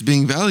those picks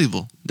being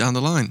valuable down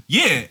the line.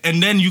 Yeah,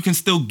 and then you can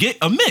still get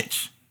a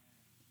Mitch.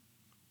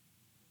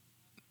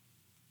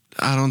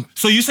 I don't.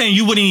 So you're saying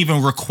you wouldn't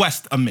even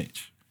request a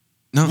Mitch?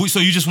 No. So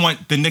you just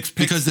want the Knicks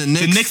picks? Because the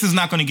Knicks- is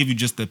not going to give you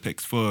just the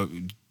picks for,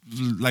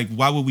 like,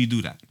 why would we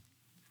do that?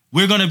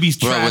 We're going to be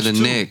bro, trash with the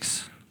too.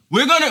 Knicks,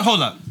 We're going to,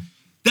 hold up.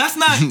 That's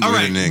not, all We're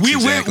right. the Knicks,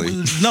 exactly.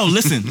 No,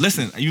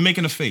 listen. You're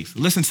making a face.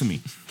 Listen to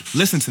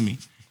me.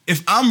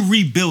 If I'm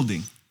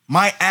rebuilding,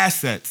 my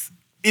assets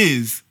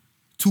is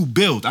to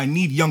build. I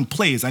need young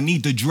players. I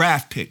need the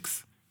draft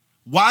picks.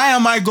 Why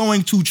am I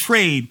going to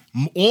trade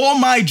all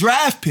my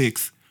draft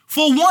picks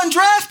for one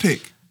draft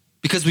pick?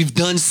 because we've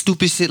done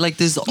stupid shit like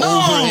this over and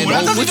that over.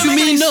 doesn't What even you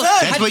make mean? any No,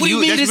 sense. what do you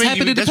mean this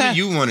happened in the That's what past?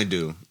 you want to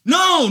do.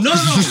 No.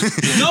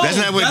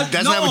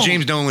 That's not what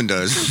James Dolan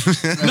does. No,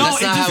 That's it not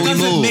just how we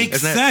doesn't move. make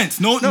That's not- sense.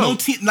 No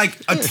team, like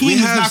a team We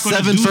is have not going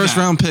to 7 do first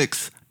that. round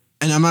picks,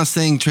 and I'm not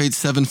saying trade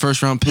 7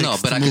 first round picks. No,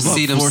 but to I can move up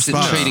see them 4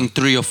 spots. trading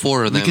 3 or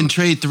 4 of them. We can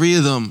trade 3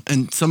 of them,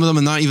 and some of them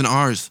are not even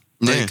ours.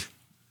 Like, Yeah.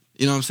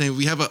 you know what I'm saying?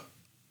 We have a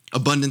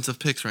abundance of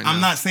picks right now.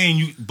 I'm not saying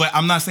you, but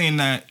I'm not saying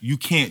that you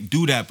can't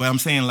do that. But I'm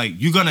saying like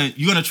you're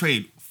gonna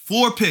trade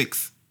 4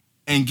 picks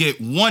and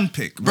get 1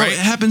 pick, Bro, right? it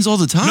happens all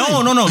the time.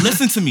 No.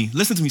 Listen to me.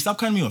 Stop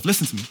cutting me off.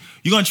 Listen to me.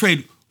 You're gonna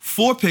trade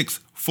 4 picks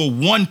for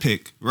 1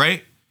 pick,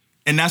 right?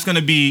 And that's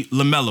gonna be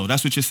LaMelo.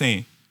 That's what you're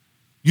saying.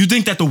 You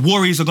think that the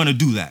Warriors are gonna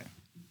do that?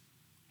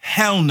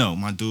 Hell no,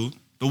 my dude.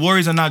 The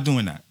Warriors are not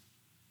doing that.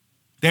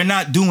 They're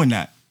not doing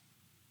that.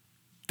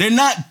 They're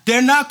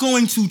not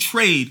going to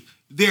trade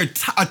their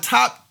a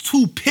top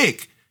 2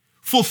 pick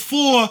for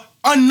 4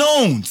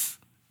 unknowns.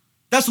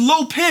 That's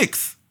low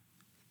picks.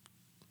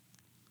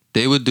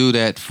 They would do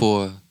that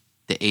for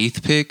the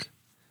 8th pick,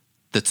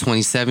 the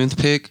 27th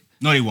pick,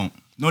 No, they won't.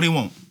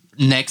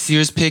 next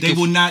year's pick. They if-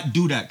 will not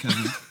do that,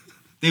 Kevin.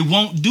 They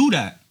won't do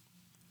that.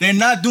 They're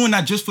not doing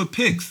that just for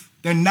picks.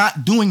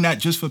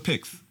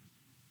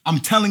 I'm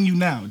telling you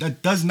now,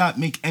 that does not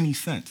make any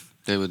sense.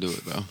 They would do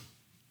it, bro.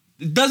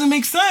 It doesn't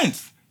make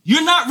sense.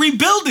 You're not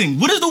rebuilding.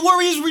 What is the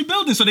Warriors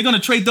rebuilding? So they're gonna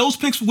trade those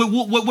picks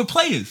with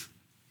players.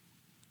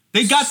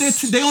 They got their.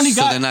 They only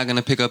So got. they're not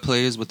gonna pick up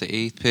players with the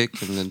 8th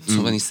pick and the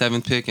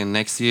 27th pick and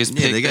next year's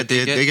pick. Yeah, they got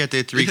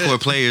their 3 core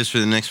players for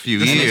the next few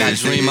And years. they got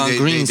Draymond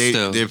Green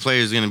still. Their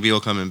players are gonna be all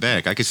coming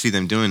back. I could see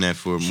them doing that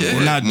for Yeah. more,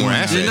 They're not more doing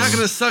that. assets. They're not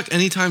going to suck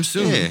anytime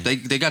soon. Yeah.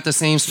 They got the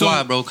same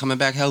squad, bro, coming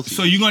back healthy.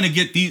 So you're gonna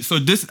get these. So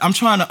this, I'm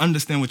trying to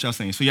understand what y'all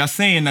saying. So y'all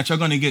saying that you're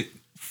gonna get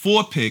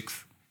 4 picks.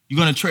 You're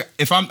gonna trade.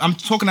 If I'm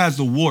talking as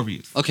the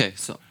Warriors. okay,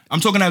 so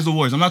I'm talking as the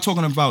Warriors. I'm not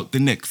talking about the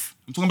Knicks.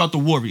 I'm talking about the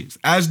Warriors.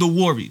 As the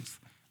Warriors,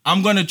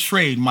 I'm gonna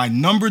trade my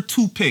number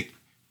 2 pick,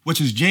 which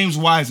is James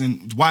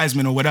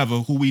Wiseman or whatever,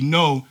 who we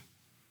know,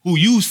 who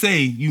you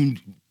say you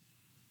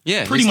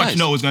yeah, pretty he's much nice.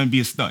 know is gonna be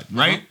a stud,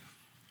 right?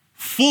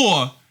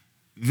 For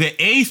the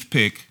 8th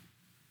pick,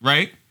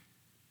 right?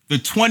 The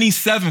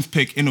 27th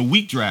pick in a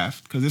weak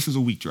draft, because this is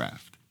a weak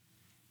draft,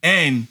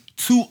 and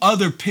 2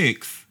 other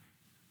picks,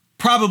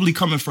 probably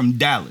coming from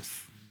Dallas.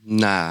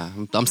 Nah,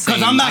 I'm saying.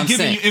 Because I'm not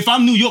giving you, if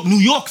I'm New York, New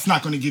York's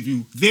not going to give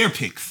you their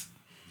picks.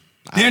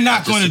 They're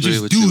not going to disagree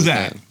just with you do with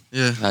that.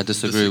 Yeah. I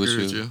disagree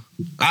with you.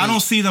 I don't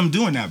see them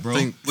doing that, bro. How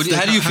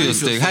do you feel,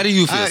 Stig? How do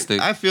you feel, Stig?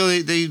 I feel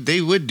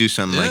they would do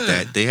something like Yeah.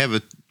 that. They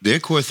have their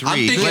core 3 I'm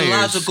thinking players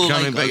logical,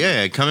 coming like,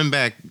 back. Coming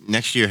back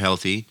next year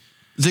healthy.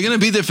 They're going to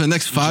be there for the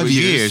next 5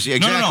 years. Yeah,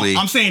 exactly. No.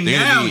 I'm saying They're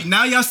gonna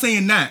now y'all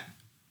saying that.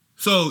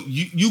 So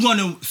you going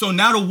to, so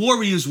now the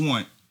Warriors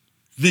want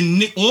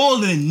all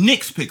the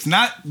Knicks picks,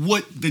 not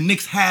what the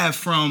Knicks have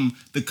from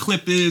the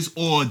Clippers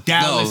or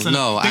Dallas.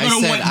 No, they're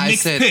gonna want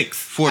Knicks picks.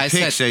 4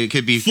 picks. So it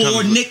could be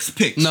 4 Knicks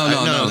picks. No.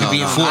 It could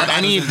be 4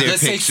 any of their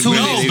Let's say picks. 2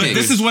 No, Knicks but picks.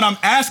 this is what I'm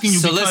asking you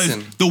So because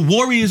listen. the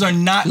Warriors are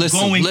not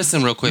going.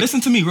 Listen real quick.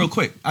 Listen to me real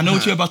quick. I know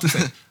what you're about to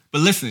say. But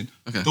listen,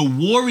 the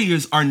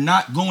Warriors are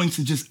not going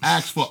to just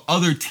ask for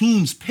other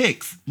teams'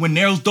 picks when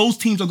those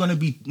teams are going to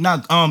be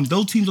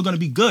those teams are going to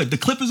be good. The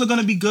Clippers are going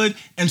to be good,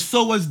 and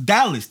so is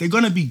Dallas. They're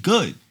going to be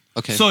good.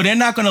 Okay. So they're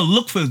not going to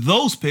look for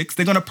those picks.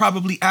 They're going to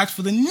probably ask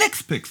for the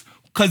Knicks picks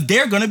because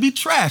they're going to be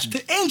trash.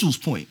 To Angel's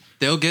point.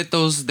 They'll get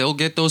those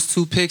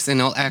 2 picks, and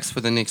they'll ask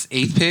for the Knicks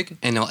 8th pick,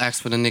 and they'll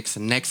ask for the Knicks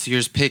next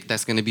year's pick.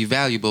 That's going to be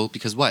valuable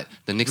because what?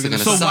 The Knicks are going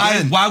to So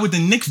suck. why would the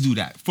Knicks do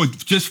that for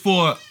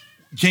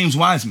James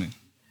Wiseman?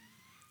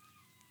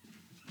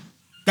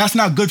 That's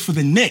not good for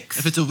the Knicks.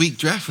 If it's a weak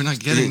draft, we're not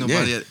getting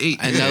nobody at 8.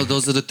 And now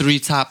those are the 3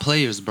 top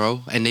players,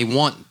 bro. And they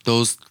want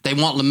those. They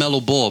want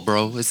LaMelo Ball,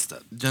 bro. It's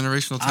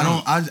Generational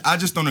talent. I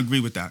just don't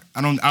agree with that.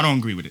 I don't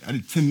agree with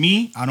it. To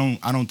me, I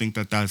don't think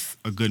that that's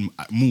a good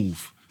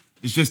move.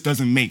 It just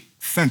doesn't make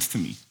sense to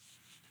me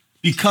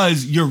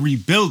because you're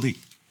rebuilding.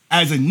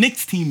 As a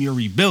Knicks team, you're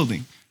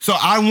rebuilding. So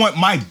I want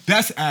my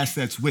best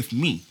assets with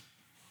me.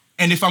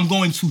 And if I'm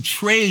going to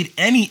trade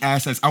any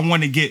assets, I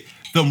want to get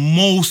the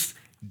most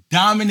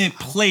dominant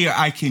player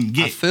I can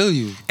get. I feel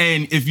you.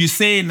 And if you're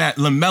saying that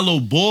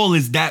LaMelo Ball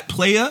is that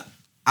player,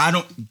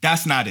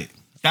 that's not it.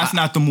 That's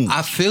not the move.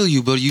 I feel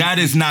you, but that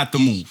is not the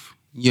move.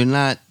 You're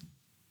not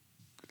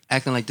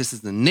acting like this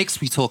is the Knicks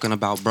we talking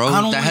about, bro.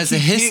 I don't That has a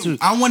history.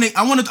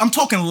 I'm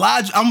talking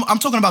logic. I'm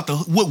talking about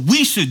what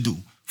we should do.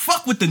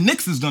 Fuck what the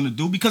Knicks is gonna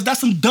do because that's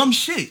some dumb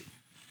shit.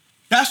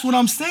 That's what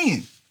I'm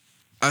saying.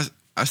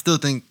 I still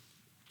think,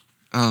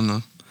 I don't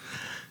know.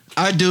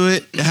 I do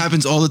it. It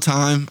happens all the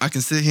time. I can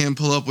sit here and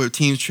pull up where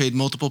teams trade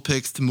multiple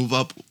picks to move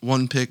up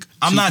 1 pick.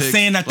 I'm not picks.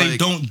 saying that they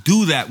don't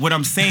do that. What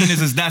I'm saying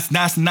is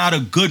that's not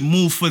a good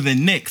move for the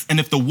Knicks. And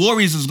if the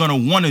Warriors is going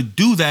to want to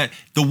do that,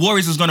 the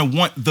Warriors is going to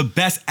want the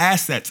best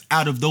assets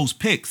out of those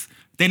picks.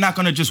 They're not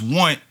going to just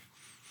want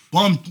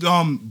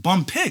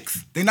bum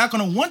picks. They're not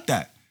going to want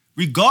that,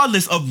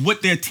 regardless of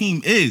what their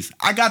team is.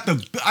 I got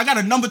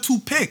a number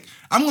 2 pick.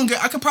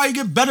 I could probably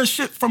get better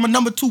shit from a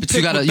number 2 But pick.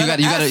 you gotta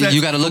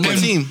look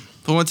at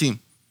For one team.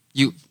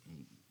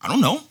 I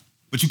don't know,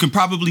 but you can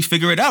probably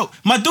figure it out.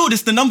 My dude,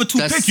 it's the number 2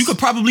 pick. You could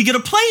probably get a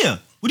player.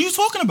 What are you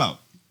talking about?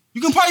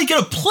 You can probably get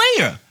a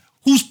player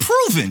who's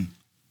proven,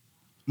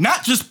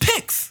 not just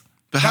picks.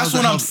 But that's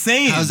what I'm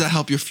saying. How does that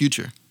help your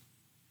future?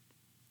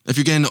 If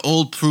you're getting an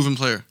old, proven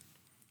player.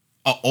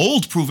 An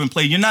old, proven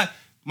player. You're not,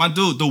 my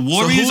dude, the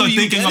Warriors are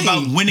thinking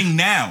about winning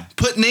now.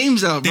 Put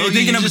names out, bro. They're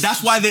thinking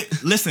that's why they're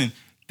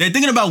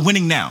thinking about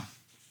winning now.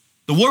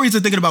 The Warriors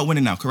are thinking about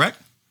winning now, correct?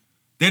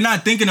 They're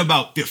not thinking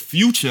about the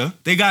future.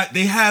 They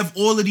have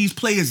all of these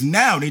players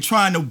now. They're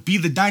trying to be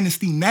the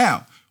dynasty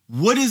now.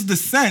 What is the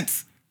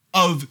sense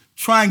of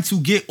trying to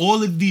get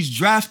all of these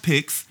draft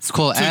picks? It's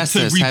called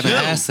assets. Having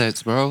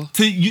assets, bro.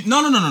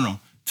 No.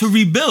 To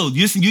rebuild.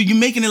 You're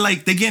making it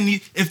like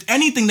if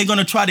anything, they're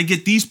gonna try to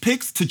get these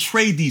picks to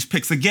trade these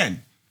picks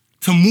again.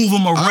 To move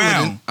them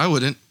around. I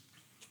wouldn't.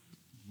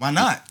 Why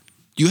not?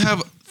 You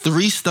have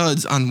 3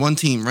 studs on one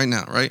team right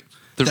now, right?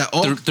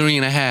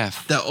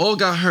 3.5. That all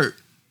got hurt.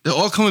 They're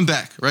all coming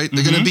back, right?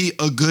 They're going to be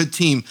a good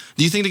team.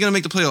 Do you think they're going to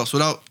make the playoffs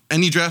without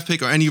any draft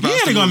pick or any roster?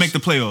 Yeah, they're going to moves?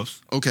 make the playoffs.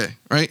 Okay,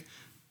 right?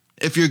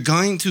 If you're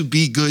going to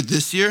be good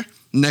this year,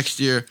 next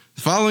year,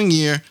 the following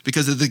year,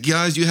 because of the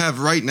guys you have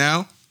right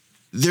now,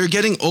 they're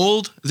getting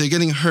old, they're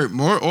getting hurt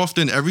more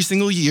often every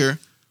single year.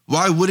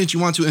 Why wouldn't you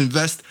want to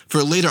invest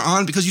for later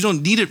on? Because you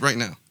don't need it right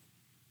now.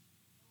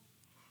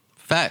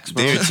 Facts,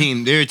 bro. They're a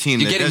team You're that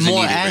getting doesn't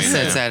more need it right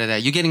assets now. out of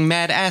that. You're getting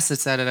mad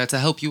assets out of that to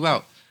help you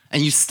out.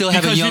 And you still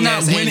have Because a young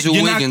ass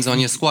Andrew Wiggins on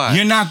your squad.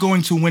 You're not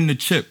going to win the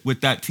chip with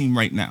that team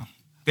right now.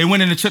 They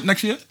winning the chip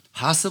next year?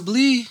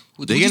 Possibly.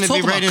 They're going to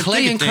be right in the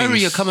Clay thick and of Curry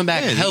things. are coming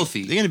back Yeah,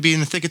 healthy. They're going to be in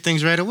the thick of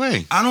things right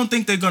away. I don't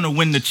think they're going to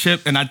win the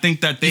chip, and I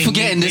think that You're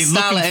forgetting this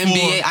style of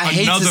NBA. I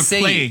hate to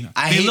say it.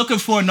 They're looking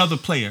for another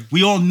player.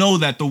 We all know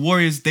that the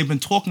Warriors, they've been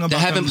talking about They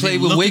haven't them. played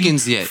They're with looking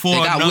Wiggins yet. for They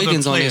got another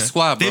Wiggins on their player.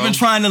 squad, bro. They've been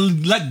trying to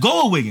let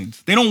go of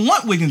Wiggins. They don't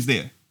want Wiggins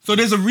there. So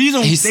there's a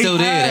reason He's still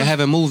there. They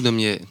haven't moved him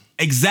yet.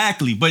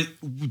 Exactly. But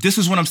this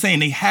is what I'm saying.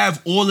 They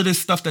have all of this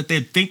stuff that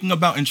they're thinking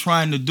about and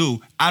trying to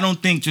do. I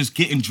don't think just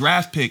getting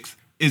draft picks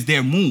is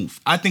their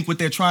move. I think what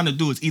they're trying to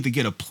do is either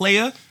get a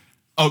player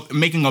or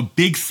making a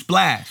big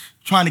splash.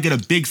 Trying to get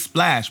a big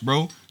splash,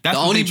 bro. That's The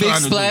what only they big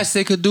trying to splash do.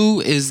 they could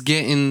do is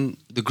getting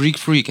the Greek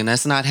Freak, and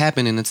that's not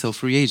happening until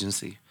free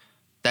agency.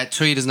 That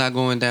trade is not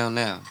going down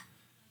now.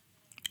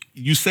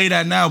 You say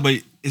that now,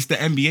 but it's the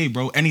NBA,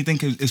 bro. Anything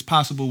is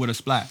possible with a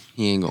splash.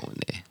 He ain't going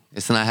there.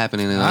 It's not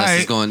happening unless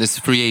it's going. It's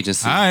free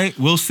agency. All right,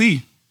 we'll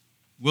see.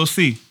 We'll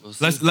see. We'll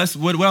see. Let's.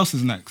 What else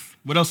is next?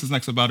 What else is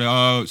next about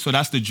it? So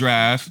that's the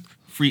draft,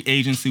 free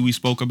agency. We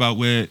spoke about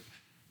with,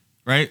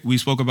 right? We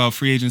spoke about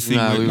free agency.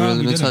 Nah, we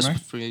really didn't touch right?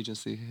 free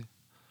agency here.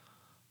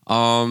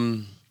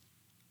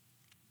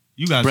 You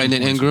You guys.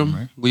 Brandon some points for him, Ingram.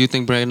 right? Where you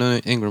think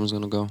Brandon Ingram's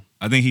gonna go?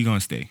 I think he's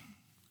gonna stay.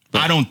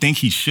 I don't think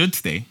he should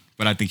stay,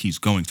 but I think he's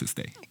going to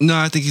stay. No,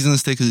 I think he's gonna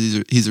stay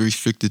because he's a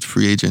restricted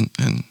free agent,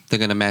 and They're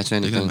gonna match they're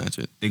anything. gonna match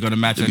it. They're gonna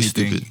match It'd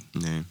be anything.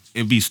 stupid. Yeah.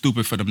 It'd be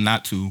stupid for them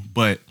not to.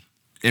 But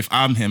if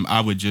I'm him, I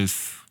would just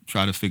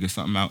try to figure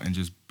something out and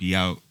just be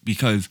out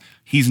because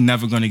he's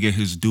never gonna get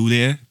his due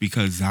there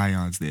because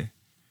Zion's there.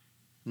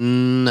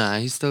 Nah,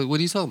 he's still. What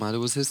are you talking about? It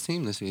was his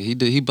team this year.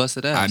 He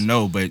busted ass. I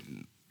know, but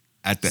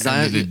at the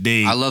end of the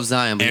day, I love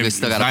Zion, but he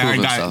still gotta prove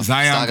himself.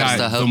 Zion Still gotta stay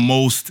got the healthy.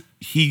 most.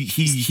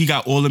 He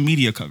got all the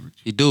media coverage.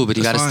 He do, but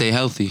he That's gotta fine. stay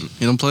healthy.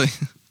 He don't play.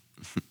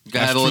 You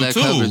gotta have all that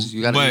true, coverage.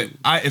 You gotta.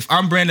 but if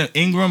I'm Brandon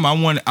Ingram, I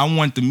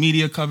want the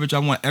media coverage. I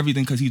want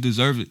everything because he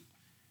deserves it.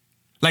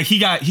 Like he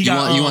got you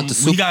want the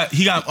super-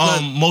 he got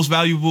most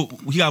valuable.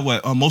 He got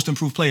what most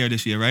improved player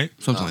this year, right?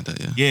 Something like that,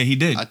 yeah. Yeah, he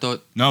did. I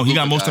thought. No, he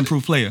got Luka most it.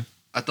 improved player.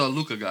 I thought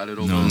Luca got it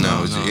over. No, him.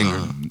 No, it's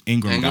Ingram.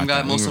 Ingram Ingram got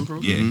that. most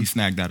improved? Yeah, he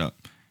snagged that up,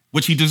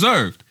 which he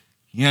deserved.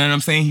 You know what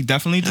I'm saying? He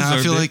definitely And deserved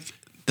I feel it. like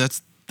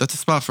that's a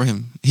spot for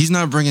him. He's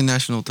not bringing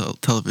national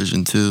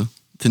television to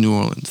New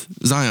Orleans.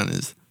 Zion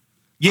is.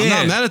 yeah, I'm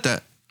not mad at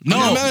that. No,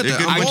 I'm not mad at they're that.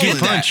 good I'm I balling. get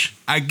that. punch.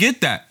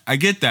 I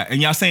get that.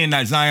 And y'all saying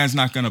that Zion's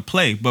not gonna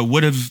play, but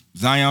what if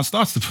Zion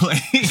starts to play?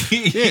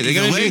 Yeah, they're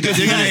gonna be a good,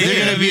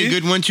 they're gonna be a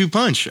good 1-2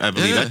 punch. I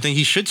believe. Yeah. I think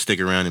he should stick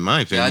around, in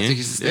my opinion. I think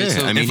he should stay,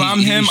 too. I mean, If I'm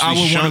him, I would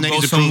he's shown want that to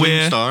go he's a proven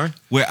somewhere Star.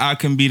 where I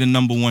can be the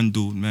number one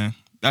dude, man.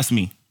 That's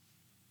me.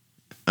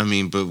 I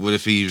mean, but what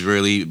if he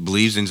really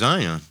believes in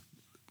Zion?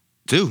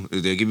 Too,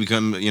 they could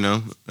become,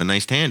 a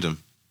nice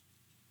tandem.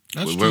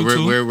 That's where, true,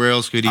 too. where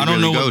else could he I don't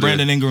really know go what to?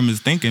 Brandon Ingram is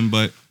thinking,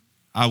 but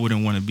I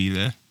wouldn't want to be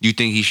there. You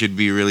think he should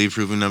be really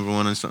proven number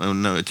one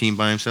on a team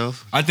by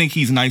himself? I think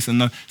he's nice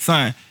enough.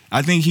 Son,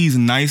 I think he's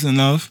nice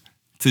enough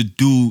to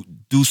do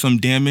some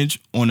damage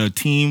on a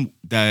team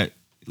that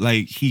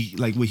like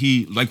what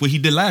he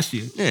did last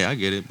year. Yeah, I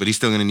get it, but he's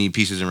still gonna need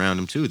pieces around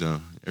him too, though.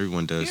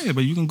 Everyone does. Yeah,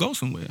 but you can go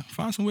somewhere.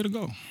 Find somewhere to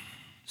go.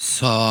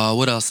 So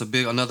what else?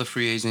 Another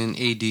free agent,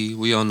 AD.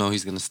 We all know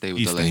he's gonna stay with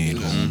He's the staying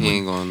Lakers. home. He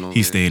ain't going nowhere.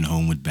 He's staying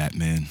home with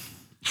Batman.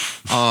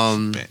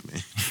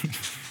 Batman.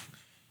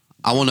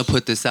 I want to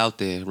put this out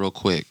there real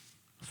quick.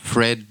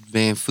 Fred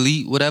Van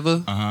Fleet,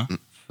 whatever. Uh-huh.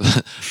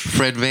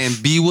 Fred Van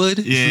Bewood.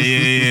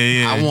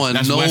 Yeah. I want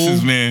That's no.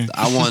 Wes's man.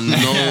 I want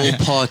no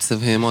parts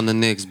of him on the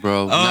Knicks,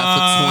 bro.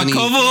 Not for 20.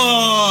 Come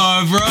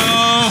on, bro.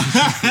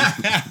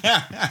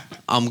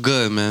 I'm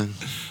good, man.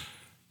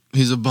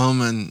 He's a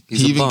bum, and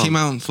He's he a even bum. came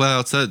out and flat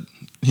out said,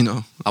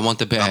 I want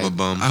the I'm a bag.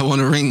 bum. I want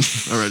a ring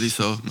already,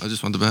 so I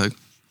just want the bag.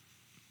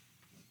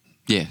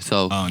 Yeah,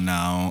 so Oh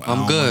no,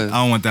 I'm good.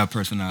 I don't want that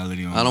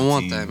personality on. I don't my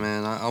want team. that,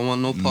 man. I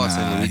want no parts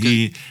of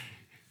him.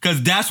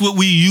 Because that's what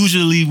we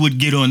usually would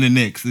get on the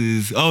Knicks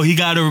is, he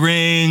got a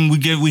ring.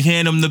 We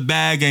hand him the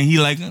bag, and he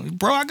like,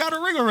 bro, I got a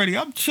ring already.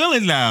 I'm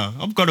chilling now.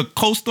 I'm gonna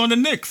coast on the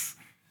Knicks.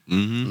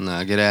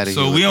 Nah, get out of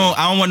So here.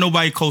 I don't want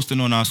nobody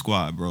coasting on our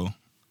squad, bro.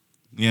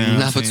 Yeah,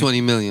 Not for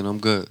 20 million. I'm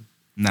good.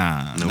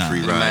 Nah, No free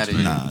Get him rides, outta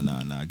here.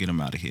 man. Nah. Get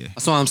him out of here.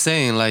 That's what I'm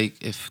saying.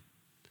 Like, if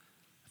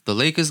the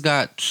Lakers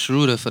got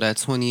Schroeder for that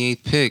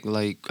 28th pick,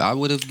 like, I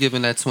would have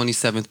given that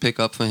 27th pick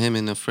up for him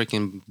in a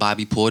freaking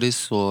Bobby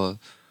Portis or.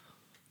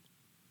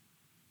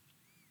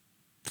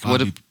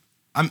 What if,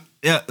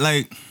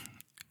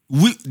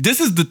 This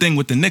is the thing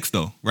with the Knicks,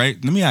 though, right?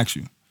 Let me ask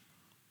you: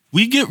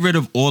 we get rid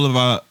of all of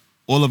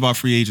our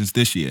free agents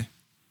this year.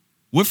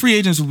 What free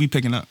agents will we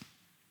picking up?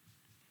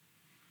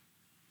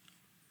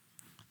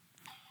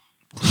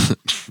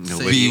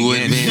 Nobody Bewood,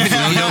 again.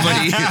 man.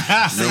 Nobody.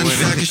 Same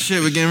sack of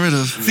shit we're getting rid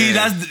of. See,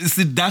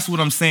 that's what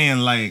I'm saying.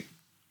 Like,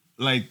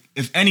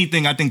 if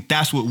anything, I think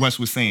that's what Wes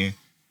was saying.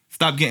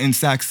 Stop getting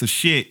sacks of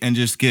shit and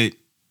just get,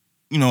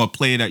 a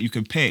player that you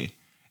can pay.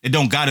 It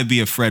don't gotta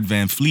be a Fred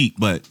Van Fleet,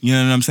 but you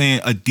know what I'm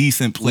saying? A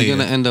decent player. we're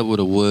going to end up with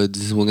a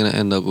Woods. We're going to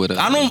end up with a.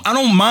 I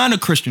don't mind a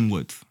Christian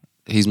Woods.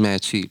 He's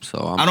mad cheap,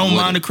 so I don't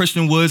mind a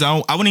Christian Woods. I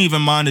wouldn't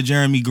even mind a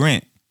Jeremy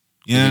Grant.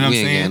 You know what I'm We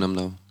ain't saying? getting him,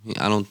 though.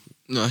 I don't.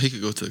 No, he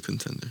could go to a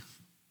contender.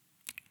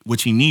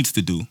 Which he needs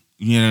to do.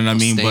 You know what I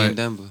mean? Stay in But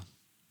Denver.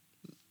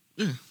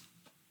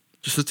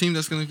 Just a team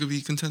that's going to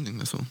be contending,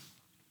 that's all.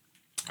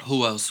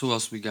 Who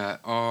else we got?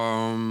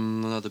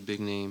 Another big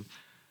name.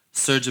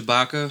 Serge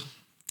Ibaka.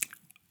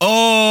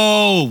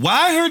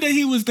 why I heard that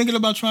he was thinking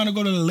about trying to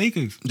go to the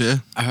Lakers. Yeah.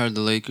 I heard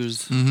the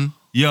Lakers.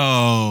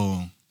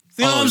 Yo.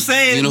 See what I'm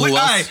saying? you know who All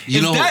else? right, You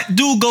if know- that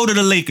dude go to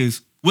the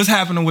Lakers, what's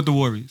happening with the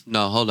Warriors?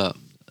 No, hold up.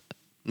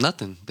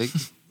 Nothing.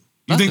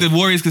 You think the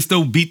Warriors can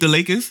still beat the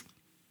Lakers?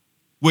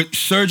 With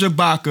Serge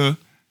Ibaka,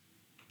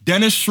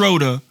 Dennis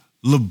Schroeder,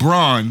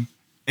 LeBron,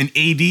 and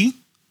AD?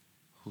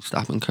 Who's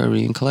stopping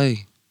Curry and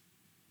Clay?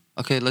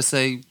 Okay, let's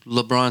say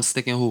LeBron's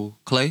sticking who?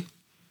 Clay?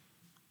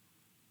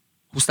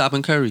 Who's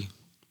stopping Curry?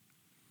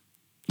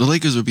 The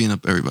Lakers are beating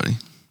up everybody.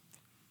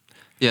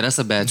 Yeah, that's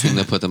a bad team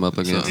to put them up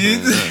against.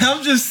 man.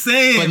 I'm just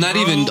saying. But not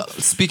bro. even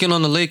speaking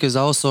on the Lakers,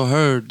 I also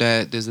heard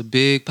that there's a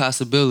big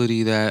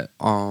possibility that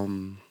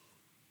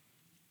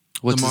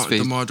what's his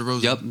face? DeMar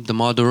DeRozan. Yep,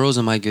 DeMar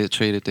DeRozan might get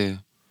traded there.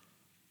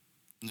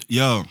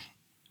 Yo.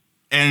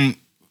 And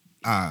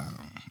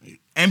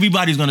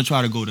Everybody's gonna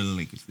try to go to the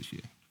Lakers this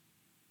year.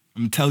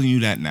 I'm telling you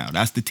that now.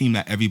 That's the team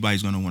that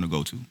everybody's gonna want to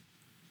go to.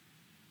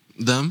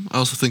 Them. I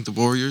also think the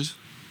Warriors.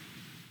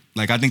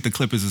 Like, I think the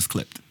Clippers is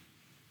clipped.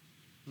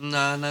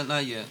 Nah,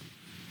 not yet.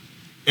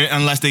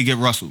 Unless they get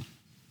Russell.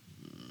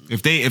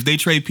 If they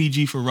trade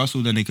PG for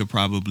Russell, then they could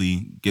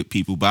probably get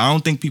people. But I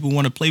don't think people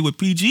want to play with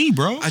PG,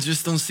 bro. I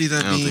just don't see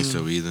that. I don't being... think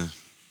so either.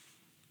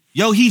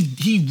 Yo,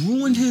 he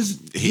ruined his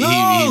he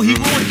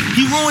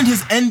ruined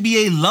his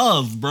NBA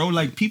love, bro.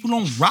 Like, people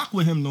don't rock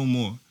with him no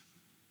more.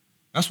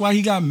 That's why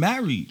he got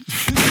married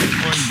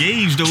or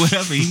engaged or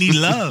whatever. He need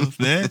love,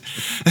 man.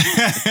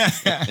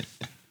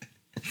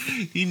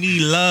 He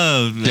need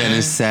love, man.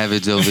 Dennis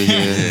Savage over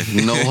here.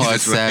 No Hard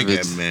That's why I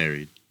Savage. got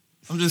married.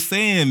 I'm just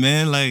saying,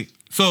 man. Like,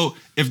 so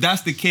if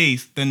that's the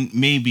case, then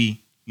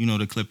maybe,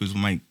 the Clippers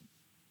might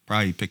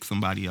probably pick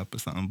somebody up or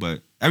something.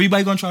 But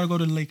everybody gonna try to go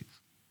to the Lakers.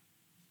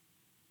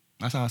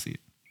 That's how I see it.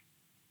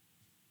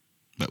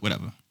 But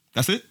whatever.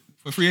 That's it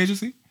for free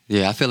agency?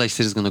 Yeah, I feel like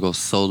shit is gonna go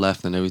so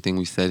left, and everything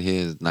we said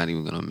here is not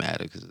even gonna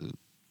matter because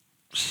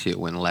shit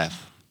went left.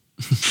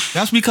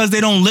 That's because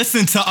they don't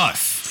listen to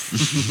us.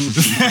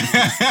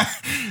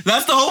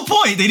 That's the whole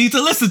point. They need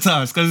to listen to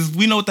us because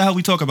we know what the hell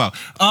we talk about.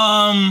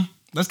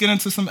 Let's get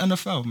into some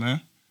NFL,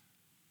 man.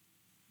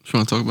 What you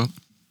want to talk about?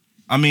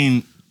 I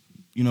mean,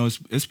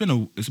 it's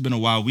been a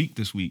wild week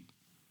this week.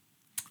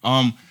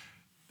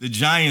 The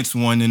Giants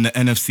won in the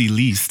NFC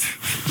least.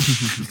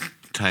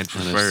 Tied for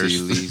NFC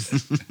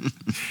first. least.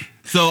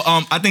 So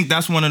I think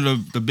that's one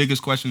of the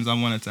biggest questions I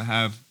wanted to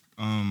have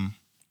and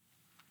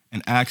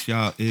ask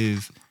y'all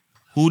is,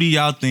 who do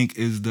y'all think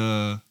is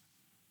the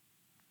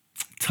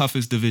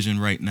toughest division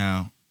right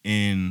now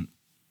in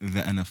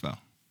the NFL?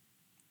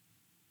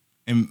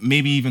 And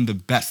maybe even the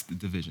best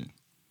division.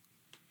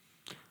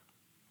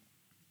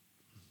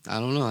 I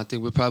don't know. I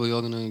think we're probably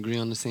all gonna agree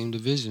on the same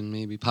division,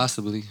 maybe,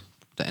 possibly.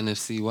 The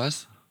NFC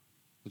West.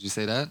 Would you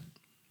say that?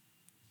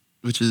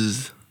 Which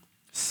is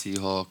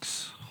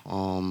Seahawks,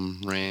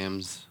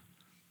 Rams.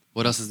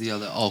 What else is the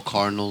other? Oh,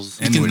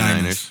 Cardinals. And the 49ers.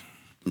 Niners.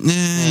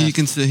 yeah. You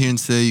can sit here and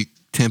say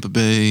Tampa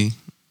Bay,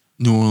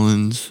 New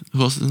Orleans.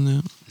 Who else is in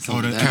there? It's Oh,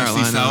 only the them.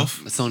 Carolina. NFC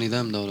South. It's only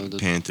them though. The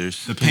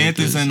Panthers. The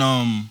Panthers and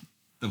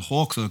the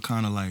Hawks are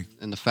kind of like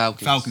and the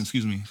Falcons. Falcons,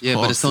 excuse me. Yeah,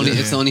 but it's Hawks, only yeah.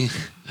 it's only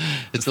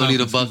it's only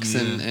the Falcons,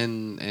 Bucks yeah.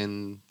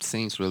 and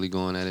Saints really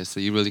going at it. So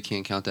you really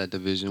can't count that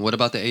division. What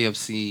about the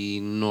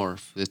AFC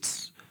North?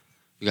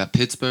 You got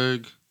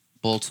Pittsburgh,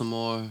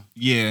 Baltimore.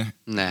 Yeah,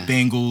 Nah.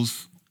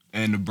 Bengals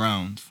and the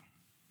Browns.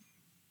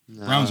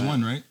 Nah. Browns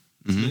won, right?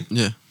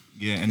 Yeah.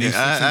 Yeah, and they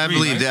I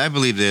believe right? I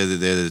believe they're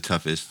the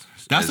toughest.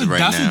 That's as of right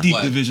a now. deep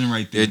What? division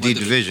right there. They're deep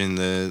division,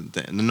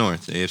 the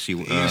North, the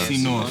AFC,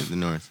 AFC North. the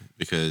North,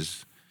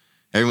 because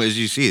everyone, as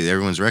you see,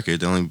 everyone's record,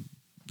 the only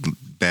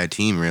bad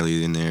team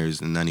really in there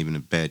is not even a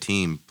bad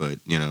team, but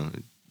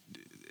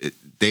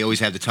they always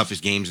have the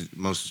toughest games,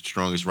 most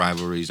strongest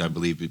rivalries. I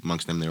believe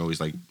amongst them, they're always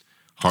like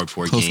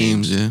hardcore Close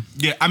games, yeah.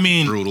 Yeah, I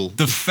mean, Brutal.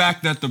 the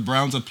fact that the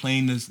Browns are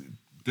playing this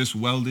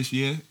well this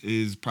year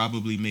is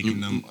probably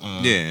making them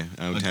Yeah,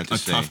 I would have to a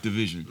say. tough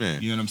division. Yeah.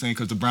 You know what I'm saying?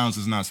 Because the Browns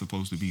is not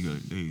supposed to be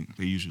good.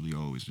 They usually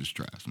always just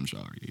trash. I'm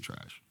sorry, they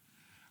trash.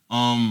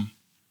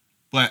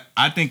 But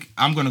I think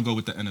I'm gonna go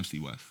with the NFC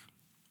West.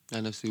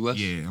 NFC West.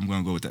 Yeah, I'm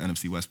gonna go with the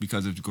NFC West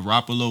because if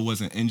Garoppolo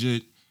wasn't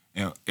injured,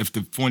 and if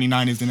the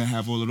 49ers didn't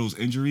have all of those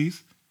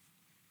injuries,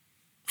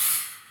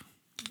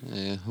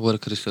 Yeah. Woulda,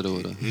 coulda, shoulda,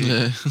 woulda.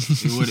 Yeah.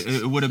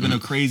 it would have been a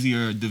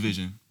crazier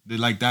division.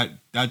 Like that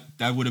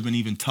would have been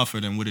even tougher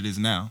than what it is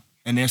now.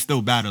 And they're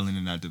still battling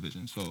in that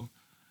division. So,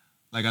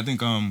 like, I think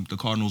the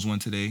Cardinals won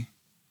today,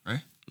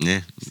 right?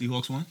 Yeah.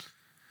 Seahawks won.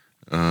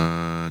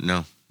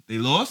 No. They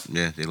lost.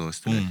 Yeah, they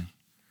lost today. Boom.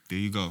 There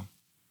you go.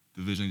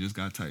 Division just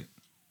got tight.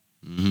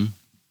 Mm-hmm.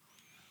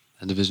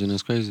 That division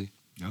is crazy.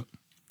 Yep.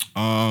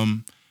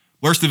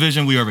 Worst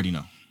division we already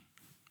know,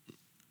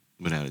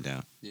 Without a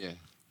doubt. Yeah.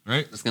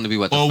 right? It's gonna be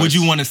what? The Or would first-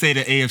 you want to say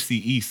the AFC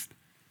East?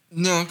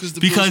 No, because the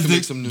Because Bills can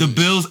make some the noise.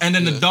 Bills and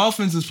then Yeah. the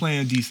Dolphins is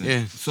playing decent.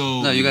 Yeah.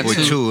 So No, you got Boy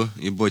two. Tua.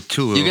 Your boy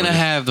Tua. You're gonna over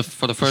there. have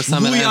for the first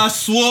time in who the y'all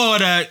swore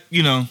that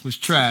was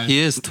trash. He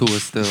is Tua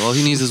still. All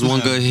he needs is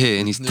one good hit,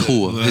 and he's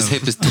Tua. His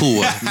hip is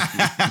Tua.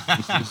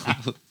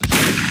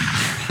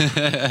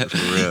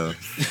 For real.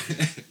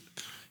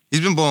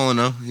 He's been balling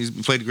though. He's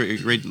played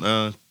great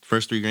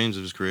first 3 games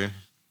of his career.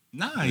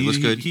 Nah, He looks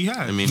good. He has.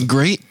 I mean,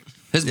 Great.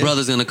 His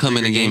brother's gonna come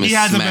in the game and he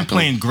hasn't smack been him.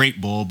 playing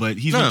great ball, but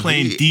he's been no,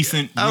 playing he-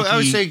 decent. I would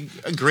rookie- say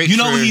a great. You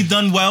know for what he's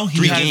done well? He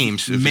 3 has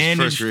games of his managed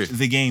first career.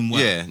 the game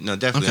well. Yeah, no,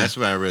 definitely. Okay. That's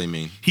what I really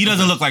mean. He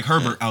doesn't look like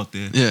Herbert out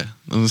there. Yeah, I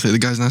was gonna say the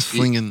guy's not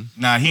slinging.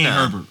 Nah, he ain't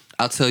Nah. Herbert.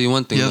 I'll tell you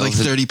one thing. He had though. like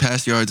His- 30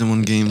 pass yards in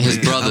one game. his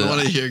Like, I brother- don't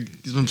want to hear.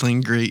 He's been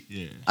playing great.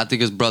 Yeah. I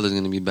think his brother's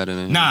gonna be better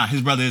than him. Nah, his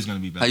brother is gonna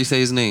be better. How you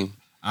say his name?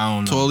 I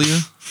don't know. Tolia,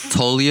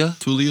 Tolia?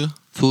 Tulia.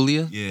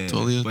 Tulia? Yeah,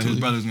 Tolia, but his Tolia.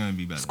 brother's gonna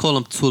be better. Let's call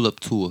him Tulip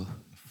Tua.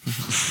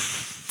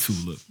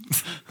 Tulip.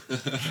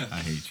 I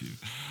hate you.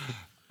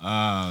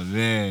 Oh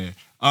man.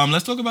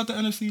 Let's talk about the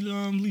NFC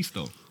least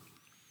though.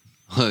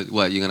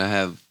 What? You're gonna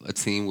have a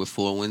team with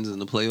 4 wins in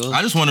the playoffs?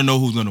 I just want to know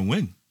who's gonna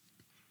win.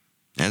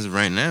 As of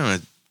right now,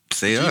 I'd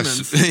say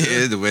us.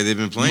 G-men. Yeah, the way they've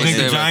been You playing. think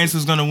the Yeah. Giants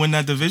is gonna win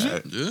that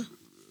division? Yeah.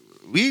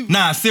 We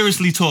Nah,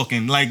 seriously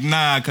talking. Like,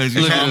 nah, because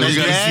you're Look at trying him. to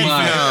Look at his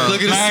smile.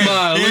 Look at his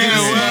smile. Look at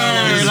his smile.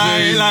 on his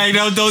face. Like,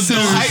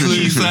 don't hype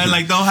me, son.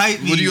 Like, don't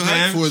hype me. What do you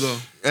man. hype for though?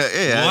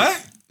 yeah.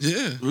 What?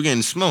 Yeah. We're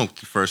getting smoked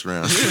the first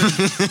round.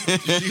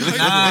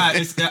 Nah,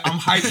 it's that I'm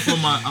hyped for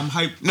my. I'm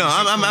hyped. No,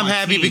 hyped I'm for my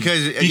happy team.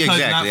 because not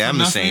exactly. for I'm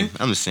the nothing, same.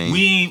 I'm the same.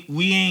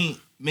 We ain't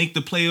make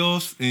the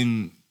playoffs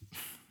and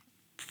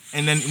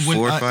then when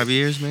 4 or 5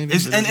 years, maybe.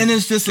 It's, and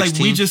it's just like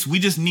 16? we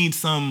just need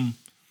some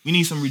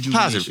rejuvenation.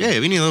 Positive. Yeah,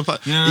 we need a little.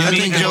 You know what I I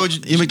mean? think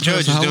And- You make the Judge playoffs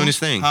is how doing long? his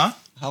thing. Huh?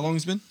 How long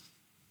it's been?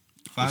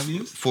 5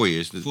 years? 4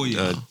 years. 4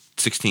 years.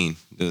 16.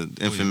 The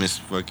infamous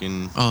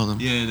fucking. Oh,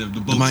 Yeah, the the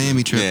boat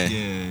Miami trip. Yeah.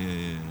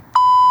 Yeah.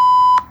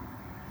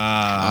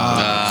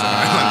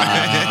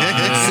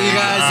 See,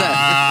 guys,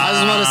 I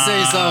just want to say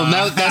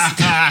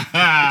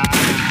something.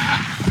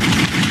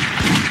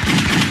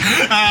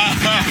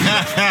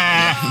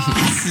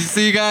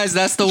 See, guys,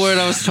 that's the word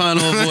I was trying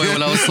to avoid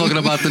when I was talking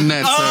about the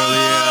Nets earlier.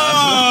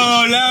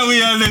 Oh, now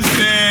we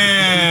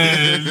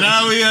understand.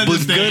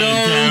 But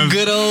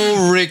good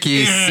old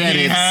Ricky said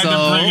He it, had to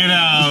so bring it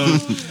out.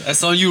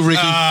 that's on you, Ricky.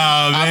 Oh,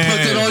 I put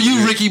it on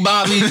you, Ricky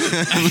Bobby. You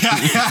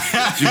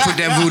put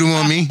that voodoo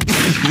on me.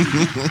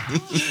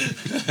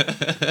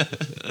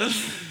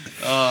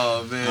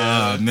 Oh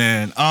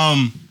man. Oh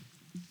man.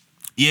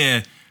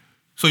 Yeah.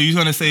 So you're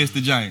gonna say it's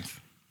the Giants?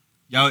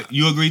 Y'all,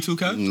 you agree too,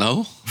 Kev?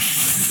 No.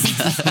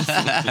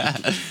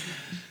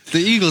 The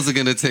Eagles are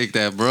gonna take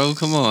that, bro.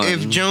 Come on.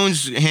 If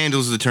Jones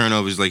handles the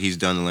turnovers like he's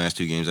done the last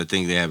 2 games, I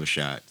think they have a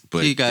shot.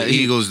 But The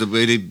Eagles, the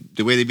way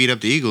they beat up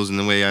the Eagles and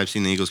the way I've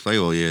seen the Eagles play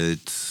all year,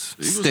 it's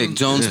Stick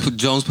Jones.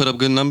 Jones put up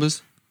good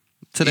numbers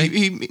today.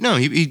 He did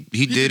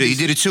it. He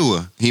did it to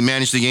her. He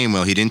managed the game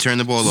well. He didn't turn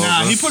the ball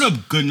Nah, over. he put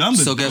up good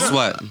numbers. So guess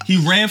what? He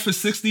ran for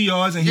 60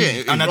 yards and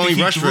yeah, and I only think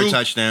he rushed threw, for a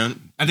touchdown.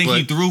 I think but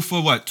he threw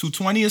for what,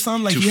 220 or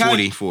something? Like he had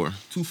 244.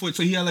 240.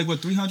 So he had like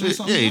what, 300 or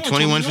something? Yeah,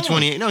 21 for yards.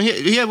 28. No,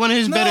 he had one of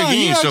his better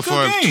he games had so a good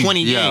far. game.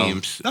 20 Yo.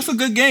 games. That's a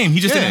good game. He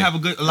just Yeah. didn't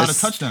have a lot of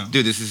touchdowns.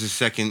 Dude, this is his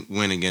second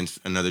win against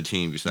another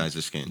team besides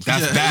the Skins.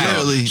 That's Yeah, bad.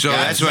 literally. So Yeah,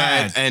 that's it's why,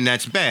 bad. and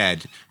that's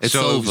bad. It's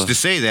so over. to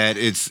say that,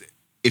 it's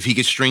if he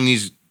could string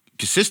these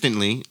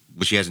consistently,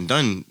 which he hasn't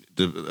done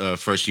the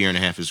first year and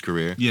a half of his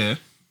career, Yeah.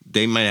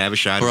 they might have a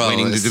shot Bro, of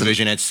winning the it's-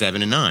 division at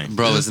 7-9.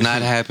 Bro, it's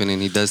not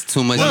happening. He does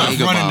too much Well,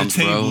 Jaeger running bombs,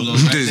 the table, bro. though,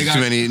 right? There's They got- too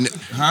many.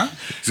 Huh?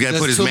 He's got to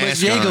put his Too much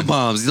mask Jaeger on.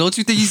 bombs. Don't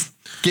you think he's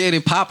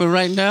getting popping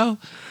right now?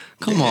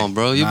 Come on,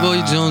 bro. Your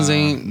boy Jones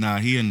ain't Nah,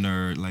 he a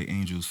nerd, like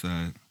Angel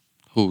said.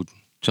 who?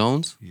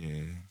 Jones? Yeah.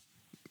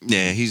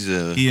 Yeah, he's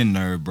a. He a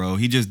nerd, bro.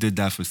 He just did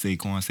that for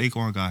Saquon.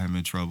 Saquon got him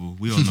in trouble.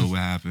 We all know what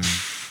happened.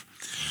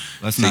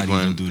 Let's not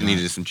even do that.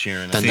 needed some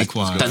cheering. Thunder,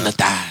 Saquon. thunder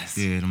thighs.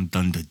 Yeah, them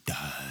thunder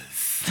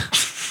dies.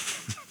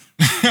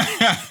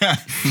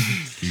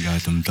 You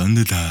got them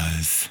thunder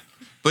dies.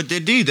 But their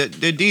D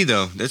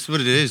though. That's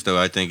what it is though.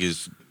 I think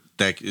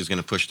that is going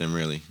to push them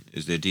really.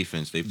 Is their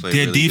defense? They play.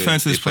 Their really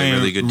defense good. is They play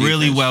playing good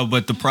really defense. well,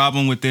 but the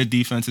problem with their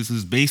defense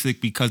is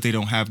basic because they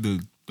don't have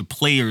the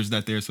players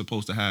that they're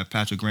supposed to have.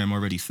 Patrick Graham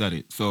already said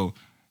it. So,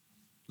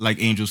 like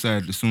Angel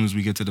said, as soon as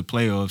we get to the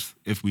playoffs,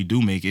 if we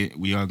do make it,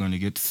 we are going to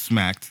get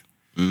smacked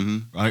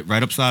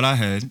right upside our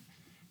head.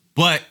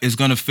 But it's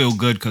going to feel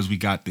good because we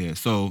got there.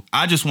 So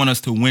I just want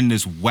us to win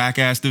this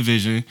whack-ass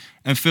division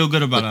and feel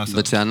good about ourselves.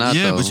 But y'all not,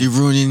 Yeah, though. but you're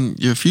ruining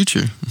your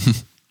future.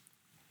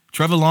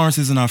 Trevor Lawrence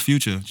is in our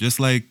future, just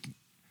like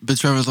But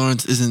Trevor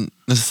Lawrence isn't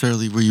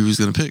necessarily where you was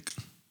gonna pick.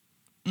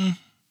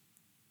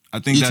 I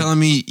think You that telling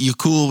me you're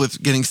cool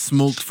with getting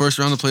smoked first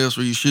round of playoffs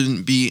where you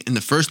shouldn't be in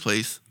the first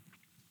place,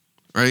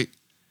 right?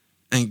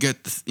 And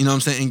get the, you know what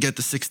I'm saying, and get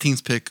the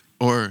 16th pick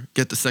or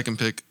get the second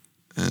pick,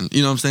 and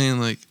you know what I'm saying,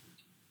 like.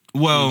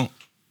 Well,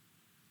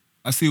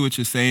 I see what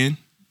you're saying.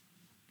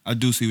 I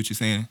do see what you're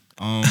saying.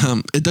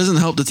 It doesn't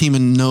help the team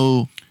in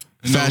no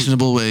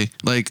fashionable way.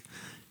 Like,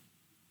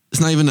 it's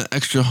not even an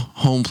extra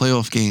home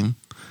playoff game.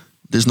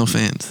 There's no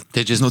fans.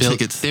 They're just There's no build-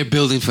 tickets. They're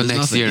building for There's next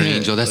nothing. year, Yeah,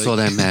 Angel. That's like- all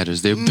that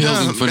matters. They're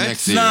building for that's-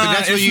 next year. Nah, But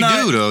that's what it's you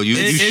not- do, though. You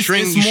it's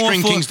string more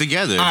for- things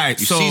together. All right,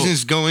 Your so-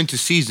 seasons go into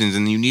seasons,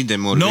 and you need that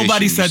motivation.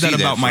 Nobody You said see that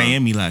about from-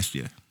 Miami last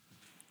year.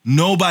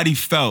 Nobody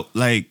felt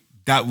like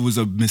that was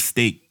a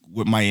mistake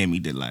what Miami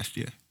did last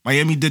year.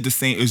 Miami did the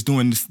same.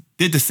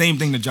 Did the same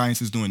thing the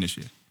Giants is doing this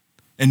year,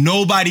 and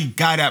nobody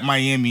got at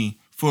Miami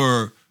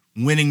for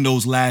winning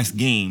those last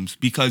games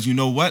because you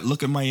know what?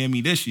 Look at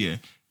Miami this year.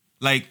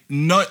 Like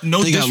no.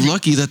 They got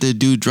lucky that their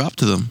dude dropped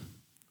to them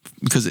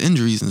because of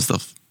injuries and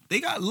stuff. They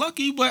got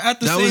lucky, but at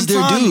the That same was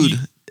their time, dude.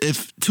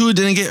 If Tua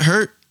didn't get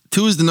hurt,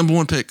 Tua is the number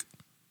one pick,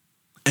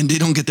 and they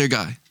don't get their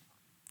guy.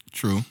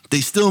 True,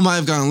 They still might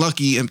have gotten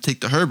lucky and take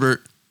the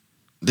Herbert.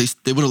 They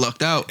would have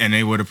lucked out. and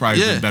they would have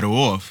probably Yeah. been better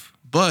off.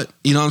 But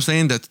you know what I'm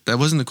saying? That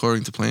wasn't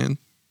according to plan.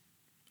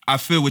 I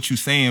feel what you're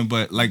saying,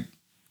 but like,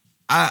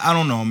 I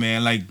don't know,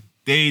 man. Like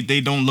they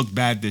don't look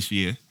bad this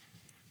year.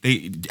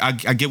 I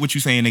get what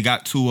you're saying. They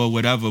got two or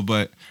whatever,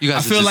 but You I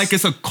guys are feel just- like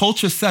it's a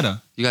culture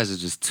setter. You guys are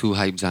just two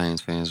hype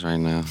Giants fans right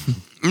now.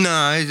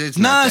 No, it's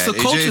Nah, not it's a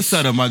that. culture just-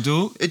 setter, my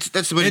dude.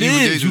 That's what It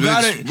is. You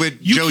that's gotta.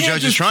 what you Joe can't Judge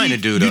is just trying to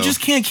keep- do, though. You just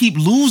can't keep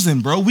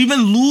losing, bro. We've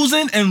been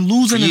losing and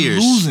losing For and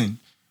years. losing.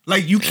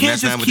 Like you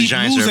can't that's not just what the keep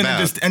Giants are losing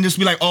about. and just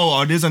be like,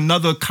 oh, there's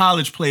another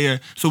college player,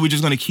 so we're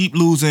just gonna keep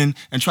losing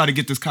and try to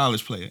get this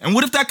college player. And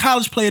what if that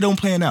college player don't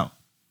plan out?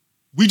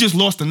 We just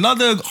lost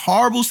another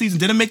horrible season,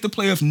 didn't make the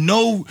playoffs,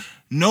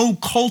 no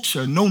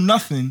culture, no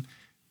nothing.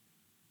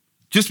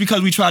 Just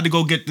because we tried to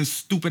go get this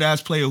stupid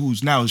ass player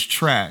who's now is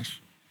trash.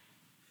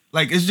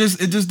 Like it just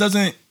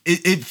doesn't.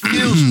 It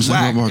feels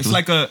whack.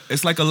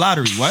 It's like a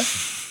lottery. What?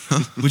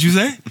 What'd you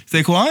say?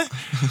 Saquon?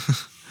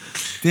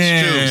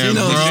 Damn, true. You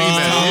know, bro.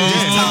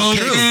 these top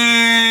picks.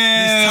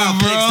 These top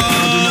picks that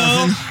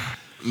don't do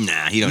nothing.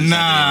 Nah, he don't.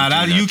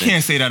 Nah, do you nothing.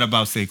 can't say that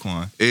about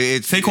Saquon.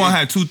 It's Saquon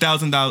had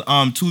 $2,000,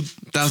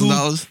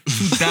 $1,000?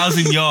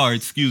 2,000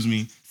 yards, excuse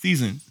me,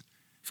 season.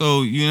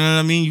 So you know what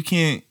I mean. You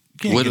can't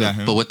What- get at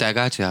him. but what that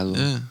got you, Alou?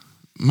 Yeah.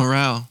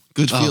 Morale.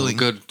 Good feeling.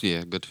 Good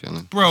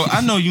feeling. Bro, I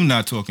know you're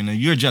not talking.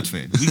 You're a Jets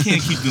fan. We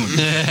can't keep doing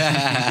this.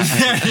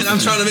 And I'm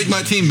trying to make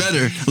my team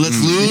better.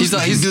 Let's lose.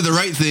 He's do the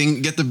right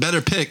thing, get the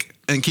better pick,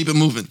 and keep it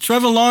moving.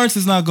 Trevor Lawrence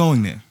is not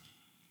going there.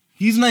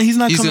 He's not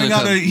coming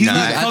out of. He's not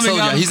I coming told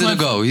out you, of he's gonna Clemson.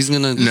 go. He's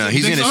gonna. No,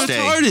 he's think gonna so? stay.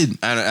 It's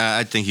retarded.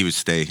 I think he would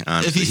stay. If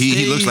Honestly, he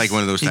he looks stays, like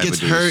one of those type he of gets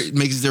dudes. hurt,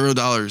 makes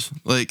 $0.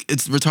 Like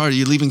it's retarded.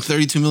 You're leaving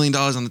 $32 million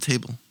on the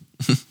table.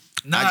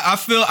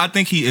 I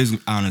think he is.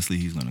 Honestly,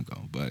 he's gonna go.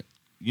 But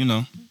you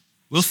know,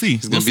 we'll see.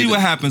 We'll gonna see be what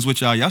the- happens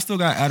with y'all. Y'all still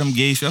got Adam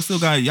Gase.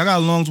 Y'all got a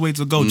long way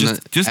to go.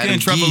 Just Adam getting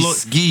Trevor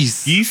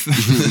Geese. Geese.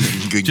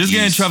 Good Just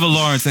getting geese. Trevor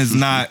Lawrence is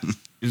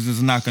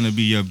just not going to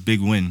be a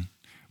big win.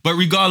 But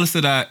regardless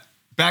of that,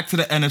 back to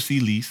the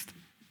NFC least.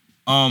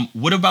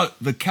 What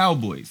about the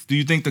Cowboys? Do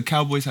you think the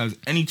Cowboys have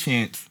any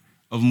chance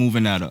of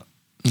moving that up?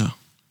 No.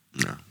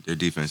 No, their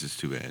defense is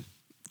too bad.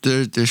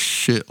 They're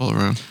shit all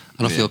around.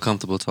 I don't Yeah. feel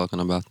comfortable talking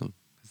about them.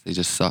 They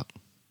just suck.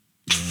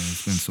 Yeah,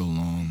 it's been so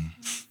long.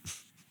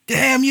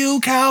 Damn you,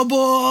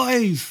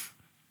 Cowboys!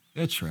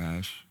 They're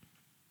trash.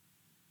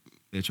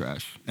 They're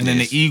trash. And then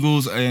Yes. the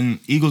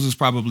Eagles is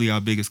probably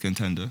our biggest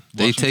contender.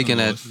 They Washington taking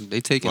that. lost.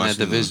 They taking that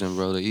Washington division,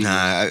 bro. The Eagles.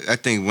 Nah, I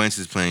think Wentz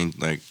is playing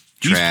like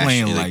He's trash.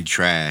 playing He's, like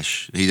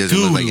trash. He doesn't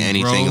look like doo-doo,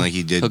 anything bro. like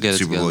he did He'll get it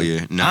Super Bowl together.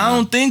 year. No, I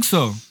don't think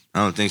so. I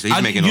don't think so.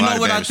 He's making a you lot know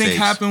of what bad I think mistakes.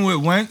 happened with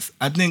Wentz?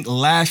 I think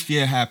last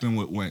year happened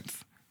with Wentz.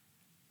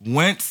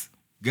 Wentz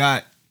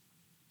got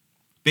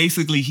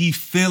basically he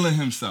feeling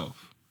himself.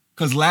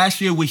 Cause last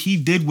year what he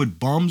did with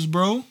bums,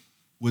 bro,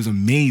 was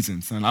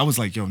amazing, son. I was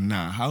like, yo,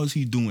 nah, how is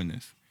he doing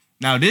this?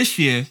 Now this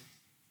year,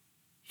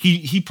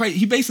 he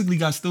basically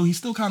he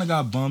still kind of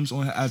got bums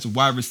on as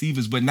wide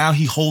receivers, but now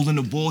he holding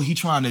the ball, he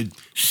trying to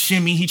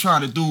shimmy, he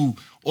trying to do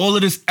all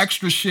of this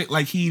extra shit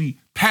like he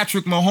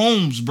Patrick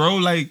Mahomes, bro.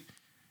 Like,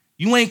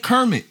 you ain't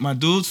Kermit, my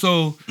dude.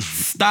 So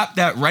stop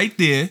that right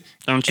there.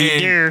 Don't you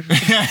dare.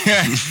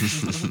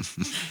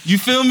 You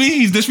feel me?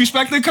 He's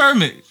disrespecting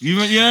Kermit. You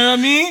know what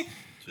I mean?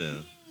 Yeah.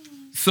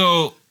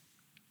 So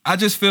I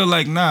just feel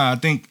like I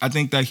think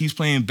that he's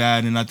playing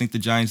bad, and I think the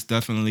Giants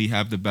definitely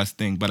have the best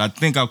thing. But I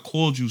think I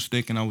called you,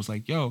 Stick, and I was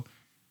like, yo,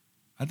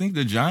 I think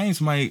the Giants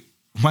might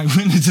win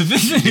the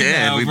division.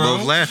 Yeah, now, we bro.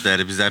 both laughed at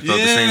it because I felt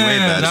the same way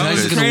Yeah, about that it. was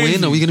Giants because- gonna crazy.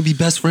 win? Are we gonna be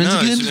best friends No,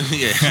 again?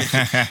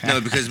 yeah. No,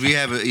 because we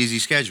have an easy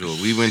schedule.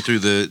 We went through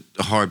the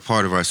hard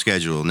part of our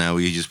schedule. Now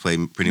we just play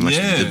pretty much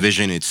Yeah. the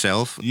division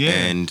itself Yeah.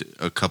 and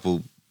a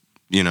couple,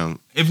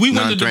 If we win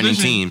the non-threatening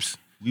division, teams.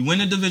 we win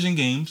the division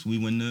games. We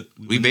win the.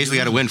 We basically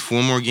got to win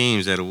 4 more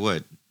games out of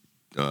what?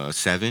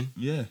 7?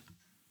 Yeah.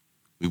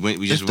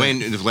 We just win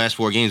the last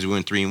 4 games. We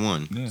went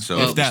 3-1. Yeah. So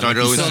If we that, started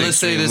like you 0-6, So let's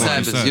say this 3-1.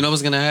 happens. You know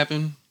what's gonna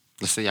happen?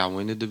 Let's say y'all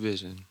win the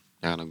division.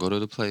 Y'all gonna go to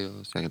the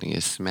playoffs. Y'all gonna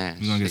get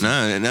smashed. We're gonna get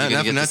No, You're gonna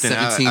get the nothing.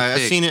 17th I've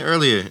pick. seen it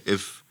earlier.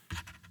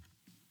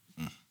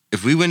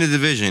 If we win the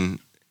division,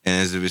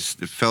 and as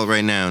it felt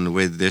right now, and the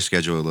way that their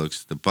schedule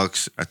looks, the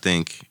Bucks, I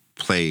think,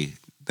 play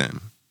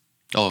them.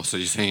 Oh, so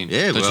you're saying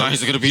Yeah, the well,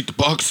 Giants are gonna beat the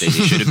Bucks? They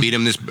should have beat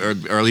them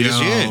early this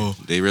Yo. year.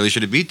 They really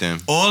should have beat them.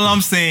 All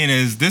I'm saying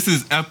is this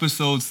is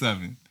episode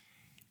 7.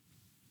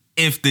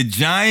 If the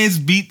Giants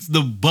beats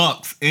the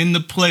Bucks in the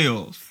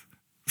playoffs,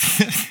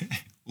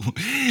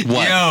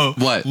 What? Yo,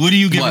 What? are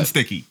you giving What?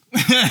 Sticky?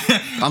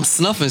 I'm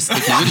snuffing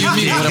Sticky. What do you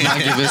mean? What am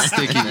I giving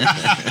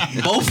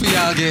Sticky? Both of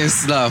y'all getting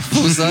snuffed.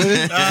 Who's that?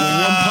 With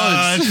one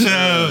punch.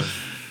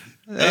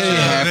 Chill. That ain't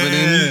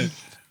happening.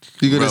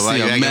 You're gonna Bro, why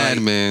see you a acting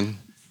madman.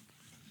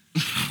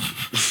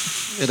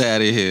 Get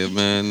out of here,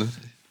 man.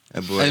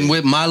 That boy- And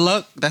with my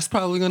luck, that's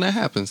probably gonna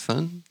happen,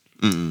 son.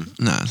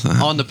 Nah, it's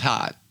not. On the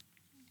pod.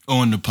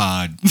 On the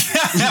pod.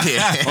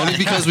 Only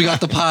because we got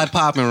the pod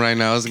popping right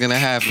now, it's gonna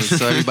happen.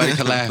 So everybody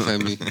can laugh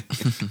at me.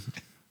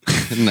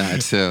 Nah,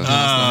 chill.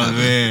 Oh,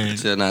 man.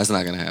 Chill. Nah, it's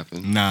not gonna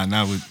happen. Nah,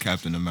 not with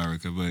Captain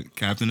America, but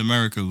Captain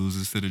America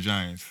loses to the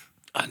Giants.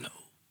 I know.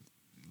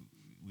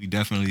 We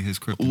definitely his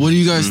kryptonite. What do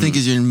you guys think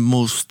is your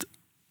most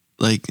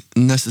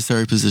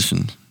necessary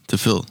position to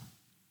fill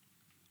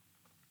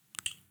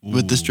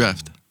with this Ooh.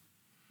 draft?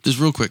 Just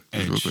real quick.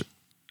 Edge.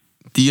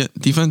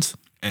 Defense?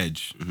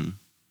 Edge. Mm-hmm.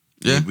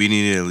 Yeah. We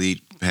need an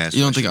elite pass.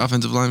 You don't rusher. think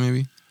offensive line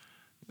maybe?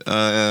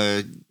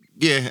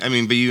 Yeah, I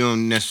mean, but you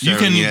don't You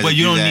necessarily. can, but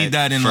you don't need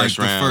that in like first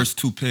the round. first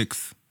 2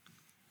 picks.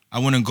 I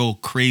wouldn't go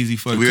crazy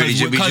for it. We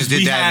already we just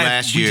did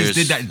that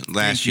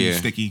last year.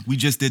 Sticky. We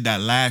just did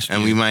that last year.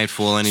 And we might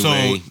fall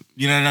anyway. So,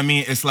 you know what I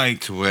mean? It's like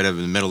to whatever,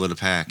 the middle of the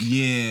pack.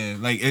 Yeah,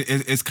 like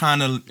it's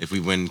kind of. If we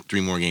win 3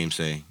 more games,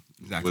 say,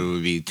 exactly. what would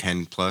it be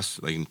 10 plus,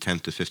 like in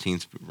 10th to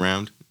 15th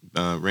round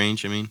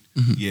range? I mean,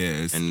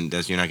 yeah, and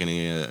that's you're not going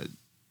to get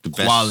the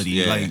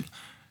quality. Best,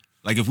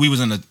 Like if we was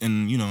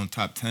in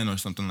top 10 or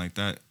something like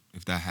that,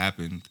 if that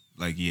happened,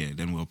 like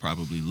then we'll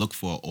probably look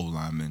for an O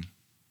lineman.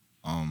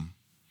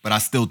 But I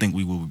still think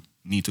we will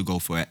need to go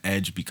for an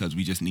edge because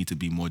we just need to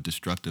be more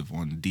destructive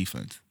on the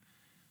defense.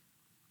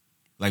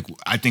 Like,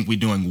 I think we're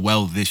doing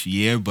well this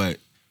year, but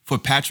for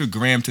Patrick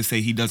Graham to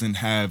say he doesn't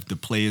have the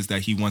players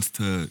that he wants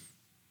to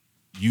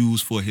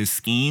use for his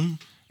scheme,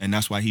 and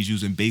that's why he's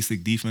using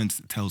basic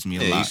defense, tells me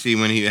a lot. You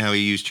see how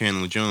he used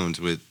Chandler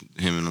Jones with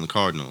him and on the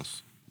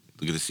Cardinals.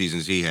 Look at the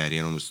seasons he had. He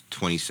had almost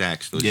 20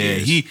 sacks those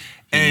years. He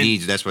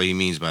needs. That's what he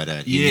means by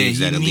that. He needs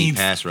that elite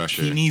pass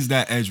rusher. He needs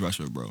that edge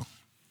rusher, bro.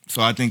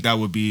 So I think that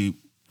would be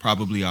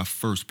probably our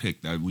first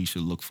pick that we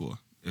should look for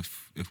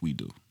if we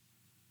do.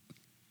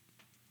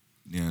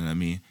 You know what I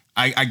mean?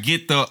 I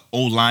get the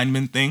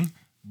O-lineman thing,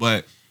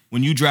 but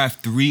when you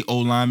draft 3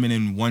 O-linemen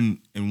in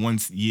one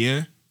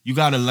year, you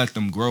got to let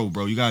them grow,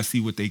 bro. You got to see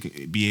what they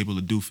could be able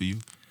to do for you.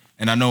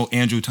 And I know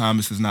Andrew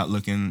Thomas is not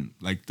looking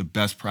like the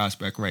best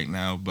prospect right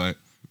now, but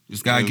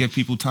just got to give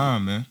people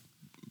time, man.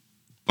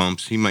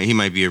 Bumps. He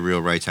might be a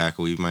real right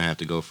tackle. He might have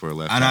to go for a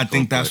left and tackle. I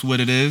think that's what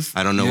it is.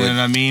 I don't know you know what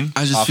I mean?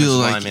 I just feel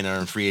like linemen are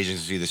in free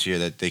agency this year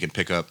that they can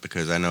pick up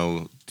because I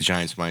know the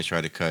Giants might try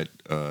to cut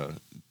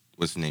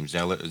what's his name?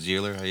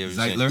 Zeitler? How you ever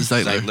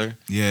say it? Zeitler.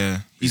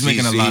 Yeah. He's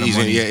making a lot of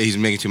money. Yeah, he's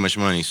making too much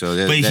money. So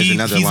but that's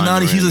another he's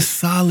line. He's a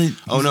solid.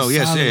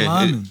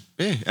 Lineman.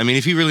 Yeah. I mean,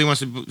 if he really wants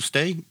to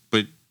stay,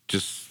 but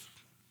just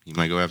he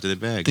might go after the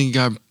bag. I think you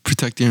gotta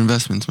protect your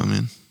investments, my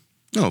man.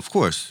 No, of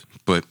course,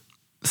 but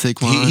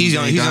Saquon, he's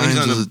on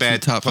the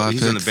bad top 5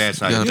 He's picks. on the bad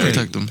side. You gotta of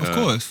protect him. Of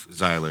course,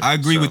 Zeitler. I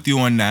agree with you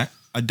on that.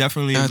 I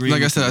definitely agree.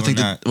 Like I said, I think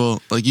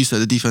like you said,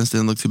 the defense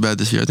didn't look too bad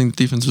this year. I think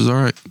the defense was all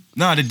right.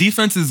 No, the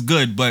defense is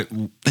good, but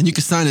and you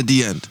can sign at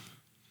the end.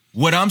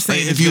 What I'm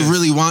saying like, is if you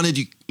really wanted,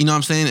 you know what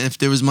I'm saying? If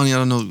there was money, I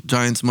don't know,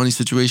 Giants money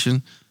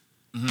situation.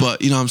 Mm-hmm.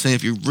 But you know what I'm saying?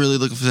 If you're really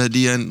looking for that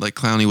D end, like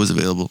Clowney was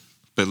available.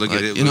 But look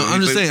at it. You know,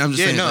 I'm just saying. No,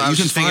 like, I you was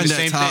can just thinking find the that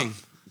same top. thing.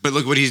 But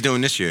look what he's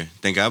doing this year.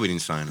 Thank God we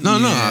didn't sign him. No,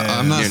 I'm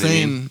not You know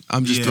saying. what I mean?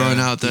 I'm just throwing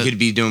out that he could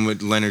be doing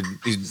what Leonard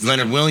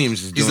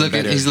Williams is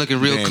doing. He's looking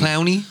real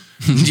clowny.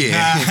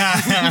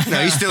 Yeah.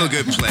 No, he's still a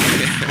good player.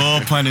 All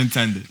pun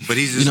intended. But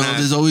he's just not,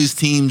 there's always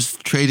teams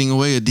trading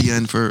away a D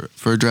end for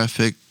a draft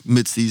pick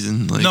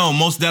mid-season. Like, no,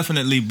 most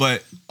definitely.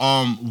 But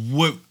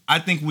what I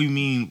think we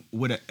mean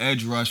with an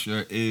edge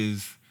rusher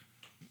is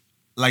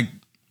like,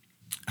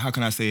 how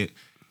can I say it?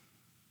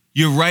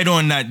 You're right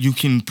on that. You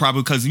can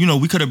probably because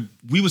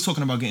we was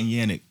talking about getting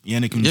Yannick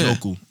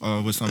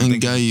Njoku with something.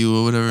 And Gayu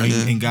or whatever.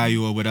 And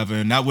Gayu or whatever,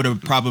 and that would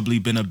have probably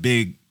been a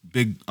big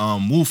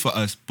move for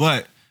us.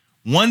 But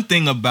one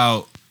thing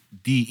about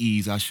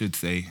DEs, I should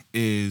say,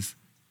 is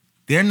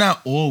they're not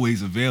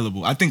always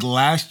available. I think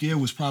last year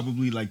was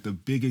probably like the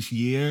biggest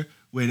year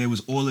where there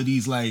was all of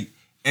these like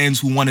ends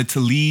who wanted to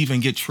leave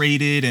and get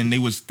traded, and they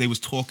was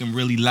talking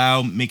really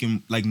loud,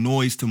 making like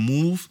noise to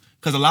move.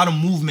 Because a lot of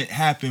movement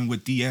happened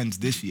with the ends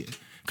this year.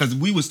 Because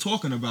we was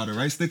talking about it,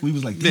 right, Stick? We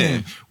was like,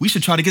 damn, we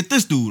should try to get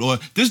this dude, or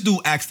this dude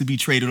asked to be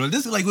traded, or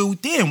this is like, well,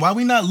 damn, why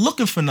we not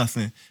looking for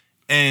nothing?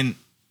 And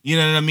you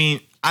know what I mean?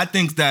 I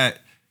think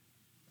that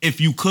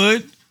if you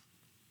could,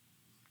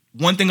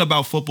 one thing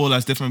about football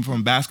that's different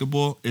from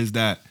basketball is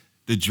that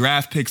the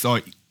draft picks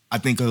are, I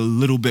think, a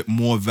little bit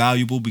more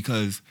valuable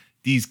because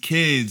these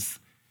kids,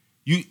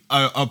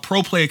 a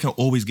pro player can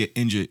always get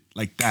injured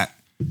like that.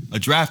 A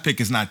draft pick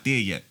is not there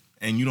yet.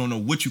 And you don't know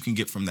what you can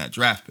get from that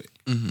draft pick.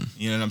 Mm-hmm.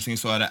 You know what I'm saying?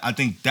 So I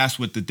think that's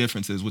what the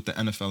difference is with the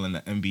NFL and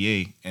the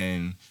NBA.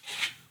 And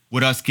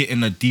with us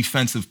getting a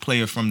defensive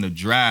player from the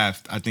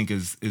draft, I think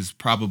is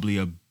probably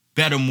a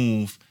better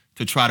move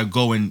to try to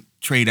go and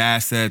trade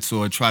assets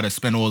or try to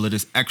spend all of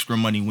this extra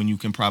money when you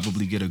can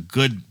probably get a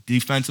good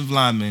defensive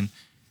lineman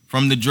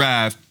from the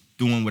draft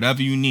doing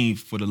whatever you need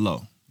for the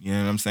low. You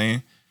know what I'm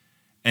saying?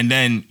 And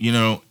then,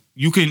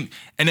 you can,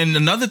 and then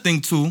another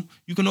thing too,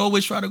 you can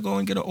always try to go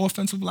and get an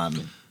offensive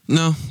lineman.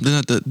 No,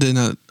 they're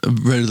not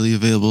readily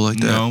available like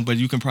that. No, but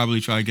you can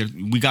probably try to get.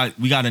 We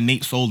got a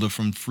Nate Solder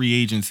from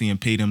free agency and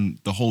paid him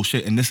the whole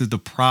shit. And this is the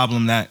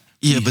problem that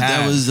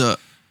that was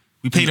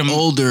we paid him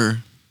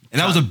older, and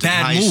that was a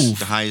bad move.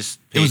 The highest.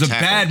 It was a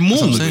bad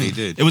move.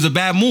 It was a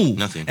bad move.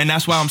 Nothing. And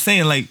that's why I'm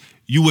saying like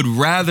you would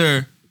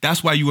rather.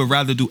 That's why you would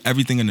rather do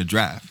everything in the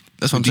draft.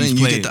 That's what I'm saying.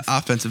 You get the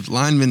offensive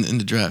lineman in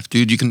the draft,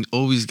 dude. You can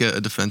always get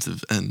a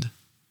defensive end.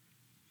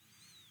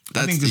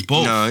 I think it's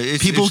both. No, I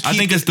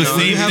think it's the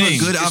same you have thing.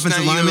 a good It's offensive not,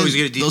 you lineman. always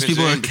get a Those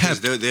people are defensive end because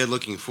kept. they're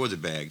looking for the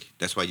bag.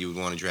 That's why you would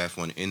want to draft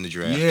one in the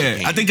draft. Yeah,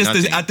 to I think it's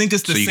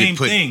the so you same can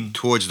put thing.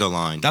 towards the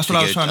line. That's what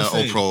I was trying to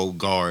say. All-pro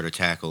guard or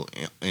tackle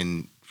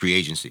in free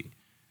agency.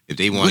 If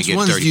they want to Which get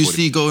ones 30, do you 40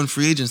 see go in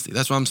free agency?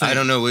 That's what I'm saying. I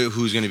don't know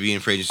who's going to be in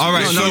free agency. All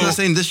right, No, so- I'm not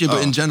saying this year,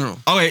 but in general.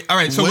 All right.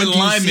 So when with do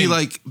you linemen, see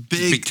like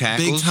Big big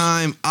tackles?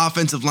 time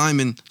offensive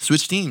linemen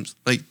switch teams?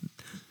 Like,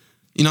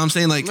 you know what I'm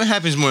saying? Like, What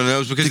happens more than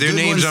those because The their good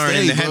names ones aren't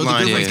in stay, the bro. The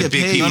headlines good like ones the get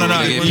big paid. people. No,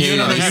 They get paid, you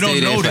don't they stay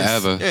there notice.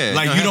 forever. Yeah,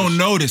 like no, you don't happens.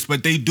 notice,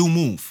 but they do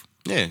move.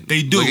 Yeah,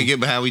 They do.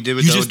 Look at how we did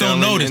with You the just don't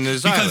Odell notice and the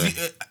because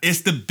Zyler.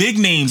 it's the big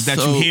names that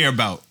So, you hear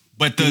about.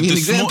 But the give me an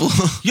small-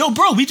 example. Yo,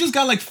 bro, we just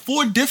got like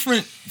four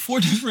different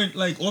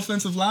like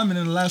offensive linemen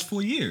in the last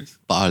 4 years.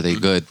 But are they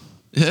good?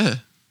 yeah,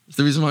 it's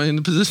the reason why you're in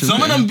the position.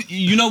 Some of man. them,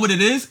 you know what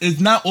it is? It's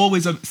not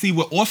always see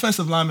with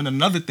offensive linemen.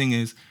 Another thing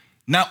is,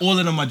 not all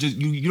of them are just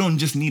you don't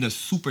just need a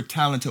super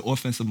talented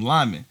offensive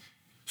lineman.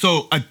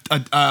 So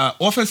a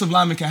offensive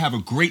lineman can have a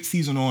great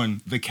season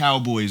on the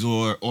Cowboys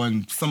or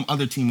on some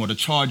other team or the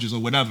Chargers or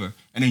whatever,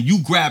 and then you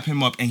grab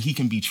him up and he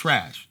can be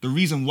trash. The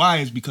reason why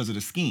is because of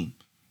the scheme.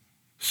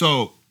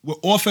 So with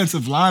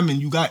offensive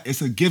linemen,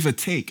 it's a give or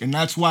take, and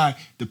that's why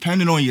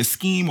depending on your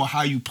scheme or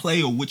how you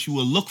play or what you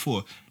will look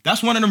for,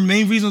 that's one of the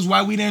main reasons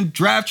why we didn't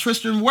draft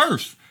Tristan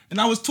Wirfs. And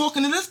I was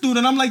talking to this dude,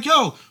 and I'm like,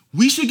 yo,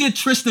 we should get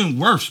Tristan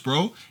Wirfs,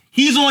 bro.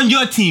 He's on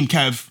your team,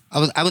 Kev.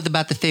 I was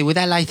about to say, with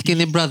that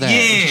light-skinned brother.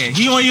 Yeah,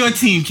 he on your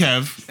team,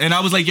 Kev. And I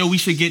was like, yo, we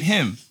should get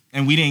him.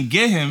 And we didn't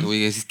get him,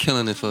 He's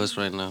killing it for us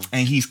right now.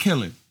 and he's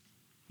killing.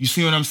 You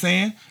see what I'm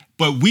saying?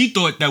 But we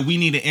thought that we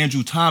needed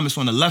Andrew Thomas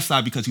on the left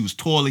side because he was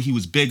taller, he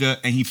was bigger,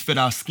 and he fit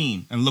our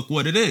scheme. And look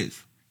what it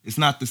is. It's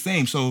not the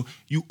same. So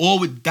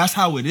that's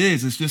how it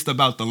is. It's just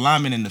about the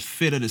lineman and the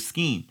fit of the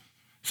scheme.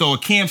 So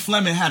Cam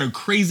Fleming had a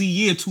crazy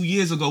year 2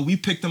 years ago. We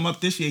picked him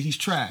up this year. He's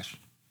trash.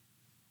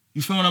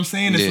 You feel what I'm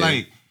saying? It's Yeah.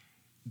 like,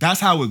 that's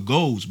how it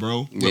goes,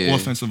 bro, with Yeah.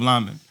 offensive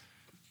linemen.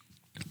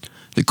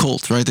 The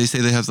Colts, right? They say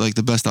they have like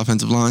the best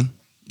offensive line.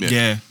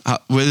 Yeah.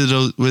 Where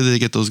did they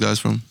get those guys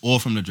from? All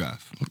from the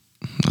draft.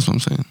 That's what I'm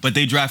saying. But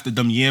they drafted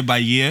them year by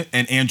year,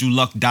 and Andrew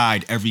Luck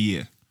died every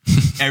year.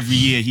 Every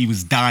year he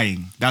was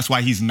dying. That's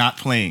why he's not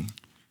playing.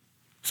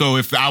 So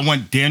if I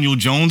want Daniel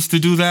Jones to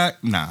do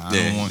that, nah, I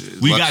don't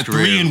want. We Luck's got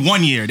career- 3 in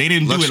 1 year. They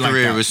didn't Luck's do it like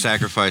career that. was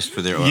sacrificed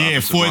for their Yeah,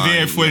 offensive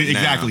line now.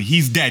 exactly.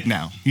 He's dead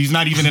now. He's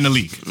not even in the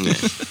league.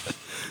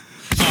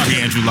 Sorry,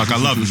 Andrew Luck. I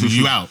love you.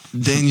 You out.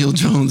 Daniel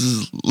Jones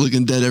is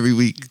looking dead every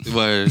week.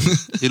 Word.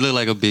 He looked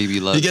like a baby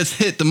luck. He gets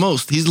hit the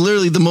most. He's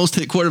literally the most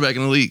hit quarterback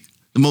in the league.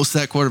 The most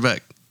sacked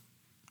quarterback.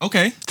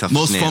 Okay. Tough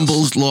Most as nails.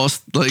 fumbles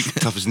lost. Like,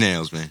 Tough as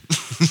nails, man.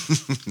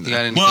 You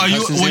got any Well,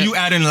 concussions were yet? you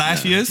adding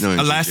last year's, no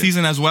injuries last yet.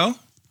 season as well?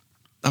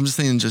 I'm just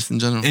saying, just in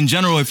general. In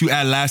general, if you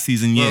add last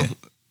season, yeah.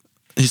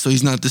 So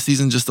he's not this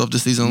season, just off the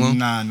season alone.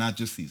 Nah, not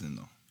just season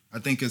though. I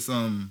think it's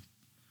and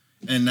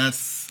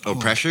that's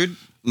Pressured?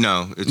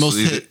 No. It's Most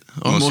hit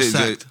or most hit,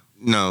 sacked?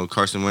 No,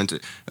 Carson Wentz.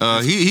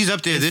 He's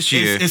up there this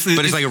year, it's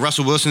but it's like a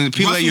Russell Wilson.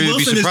 People Russell that you'd be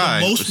Wilson is the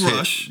surprised. most hit.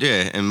 rush.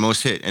 Yeah, and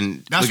most hit.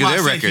 And That's look why at I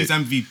their say record. he's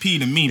MVP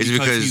to me It's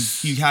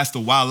because he has to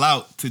wild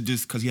out to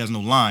just because he has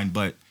no line.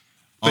 But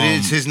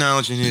It's his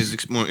knowledge and his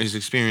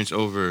experience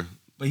over.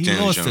 but he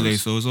Daniel lost Jones. today,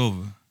 so it's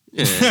over.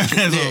 Yeah, It's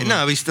yeah, over. no,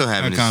 but he's still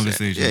having That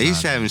conversation Yeah,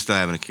 he's is still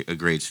having a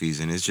great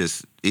season. It's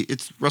just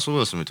it's Russell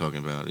Wilson we're talking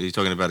about. He's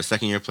talking about a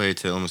second-year player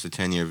to almost a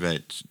 10-year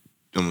vet,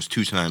 almost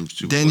 2 times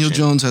Super Bowl Daniel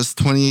champion. Jones has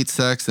 28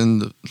 sacks,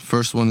 and the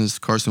first one is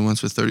Carson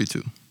Wentz with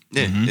 32.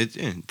 Yeah,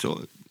 it's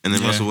all, and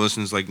then Yeah. Russell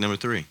Wilson's like number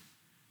 3.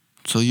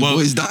 So you Well-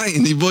 boys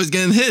dying. You boys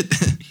getting hit.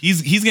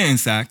 He's getting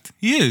sacked.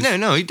 He is.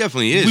 No, he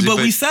definitely is. But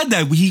we said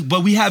that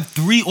we have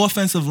 3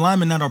 offensive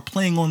linemen that are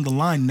playing on the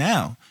line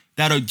now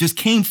that are just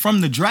came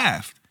from the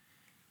draft.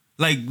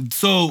 Like,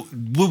 so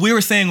what we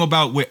were saying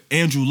about what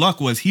Andrew Luck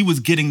was, he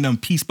was getting them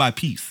piece by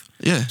piece.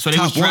 Yeah, So they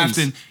was top ones.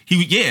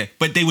 drafting.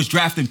 But they was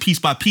drafting piece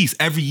by piece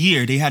every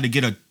year. They had to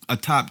get a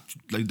top.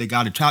 Like they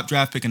got a top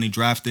draft pick and they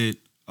drafted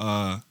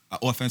an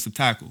offensive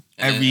tackle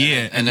every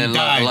year. And then he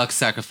died. Luck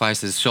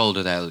sacrificed his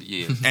shoulder that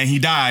year. And he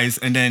dies.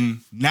 And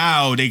then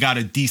now they got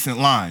a decent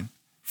line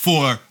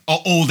for an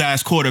old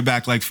ass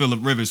quarterback like Phillip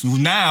Rivers, who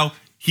now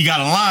he got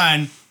a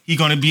line. He's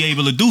gonna be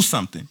able to do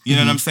something. You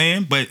know what I'm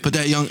saying? But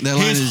that line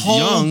his is whole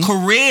young.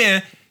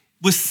 career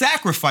was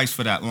sacrificed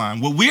for that line.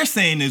 What we're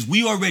saying is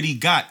we already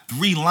got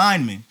 3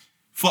 linemen.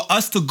 For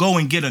us to go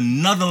and get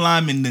another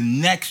lineman the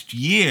next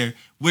year,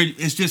 where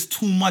it's just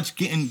too much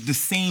getting the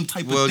same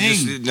type of thing.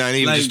 Just not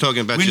even Like, just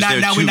talking about we're just not-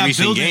 their now 2 we're not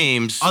recent building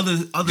games. Other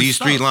These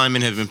 3 stuff.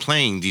 linemen have been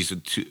playing. These are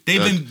 2.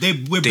 We're they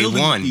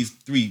building won. with these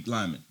 3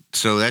 linemen.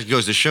 So that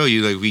goes to show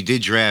you, like, we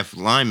did draft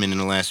linemen in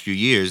the last few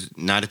years,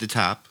 not at the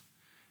top.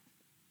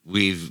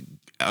 We've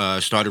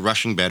started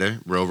rushing better.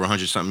 We're over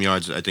 100-something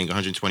yards, I think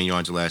 120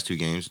 yards the last 2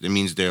 games. That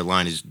means their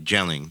line is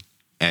gelling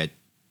at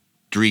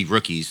 3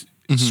 rookies,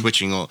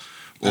 switching all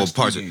Last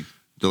parts 3 of games.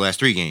 the last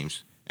 3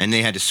 games. And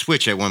they had to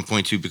switch at one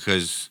point, too,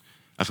 because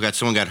I forgot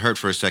someone got hurt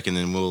for a second,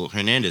 and Will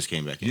Hernandez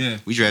came back in. Yeah.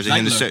 We drafted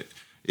him to Zeitler.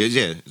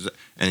 Yeah,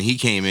 and he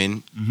came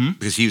in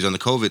because he was on the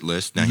COVID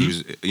list. Now he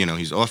was,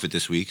 he's off it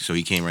this week, so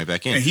he came right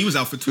back in. And he was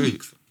out for 2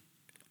 weeks.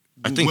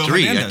 I think Will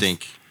 3. Hernandez. I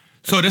think.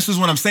 So this is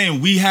what I'm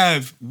saying.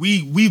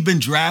 We've been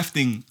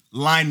drafting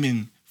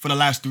linemen for the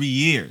last 3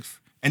 years.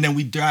 And then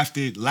we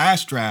drafted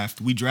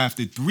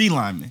 3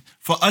 linemen.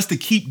 For us to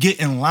keep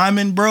getting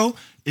linemen, bro,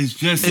 is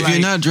just if you're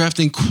not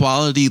drafting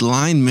quality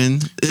linemen,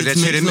 it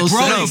that's makes hit no and- bro,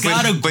 sense. they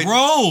gotta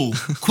grow.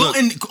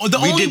 Quentin, the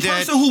we only did that-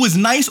 person who was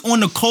nice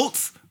on the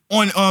Colts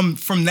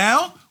from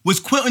now was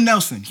Quentin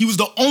Nelson. He was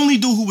the only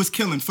dude who was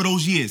killing for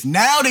those years.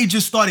 Now they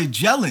just started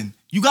gelling.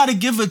 You got to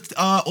give an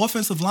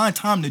offensive line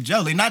time to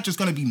gel. They're not just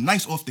going to be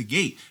nice off the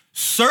gate.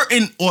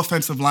 Certain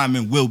offensive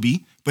linemen will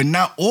be, but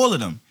not all of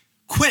them.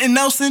 Quentin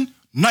Nelson,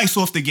 nice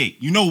off the gate.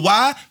 You know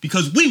why?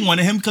 Because we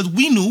wanted him because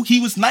we knew he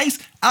was nice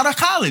out of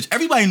college.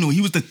 Everybody knew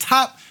he was the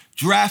top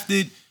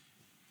drafted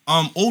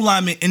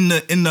O-lineman in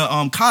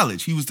the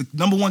college. He was the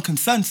number 1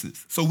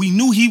 consensus. So we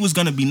knew he was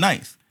going to be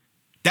nice.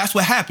 That's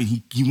what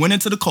happened. He went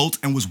into the Colts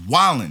and was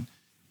wilding.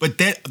 But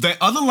the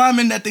other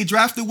lineman that they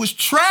drafted was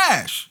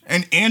trash.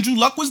 And Andrew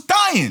Luck was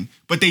dying.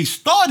 But they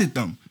started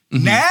them.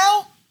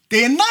 Now,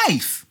 they're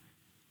nice.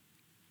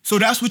 So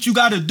that's what you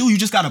got to do. You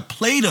just got to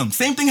play them.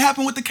 Same thing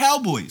happened with the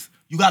Cowboys.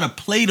 You got to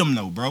play them,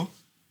 though, bro.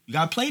 You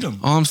got to play them.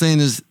 All I'm saying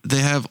is they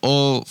have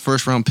all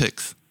first-round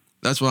picks.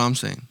 That's what I'm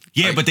saying.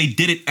 Yeah, but they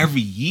did it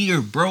every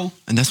year, bro.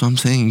 And that's what I'm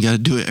saying. You got to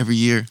do it every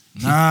year.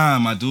 Nah,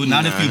 my dude.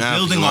 Not if you're not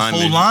building for a whole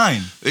linemen.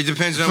 line. It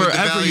depends on what the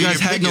Forever, value you of guys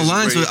your had pick no is,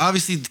 line, so right?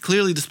 obviously,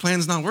 clearly, this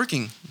plan's not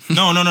working.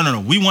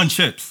 No. We won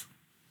chips.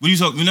 What are you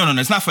talking? No.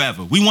 It's not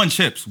forever. We won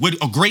chips with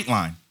a great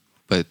line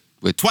But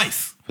we're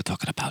twice.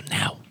 talking about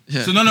now.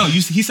 Yeah. So no.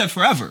 He said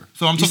forever.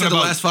 So I'm You talking said the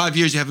about last 5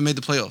 years you haven't made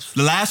the playoffs.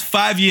 the last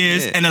 5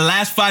 years, Yeah. and the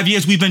last 5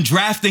 years we've been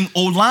drafting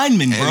old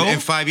linemen, bro.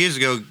 And 5 years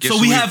ago, guess So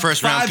who we your have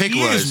first round 5 pick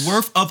years was?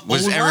 worth of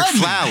was old Eric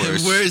linemen.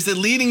 Flowers. Where is it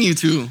leading you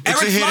to? It's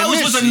Eric a hit or Flowers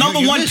miss. was a number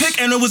You 1 miss. pick,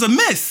 and it was a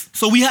miss.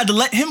 So we had to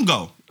let him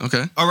go.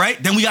 Okay. All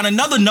right. Then we got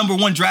another number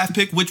 1 draft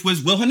pick, which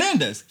was Will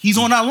Hernandez. He's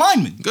on our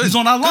lineman. Good. He's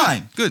on our Good.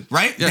 line. Good.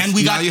 Right. Yes. Then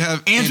we Now got you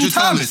have Andrew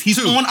Thomas. He's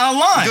too. on our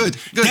line. Good.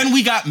 Good. Then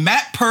we got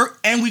Matt Pert,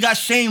 and we got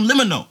Shane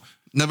Limino.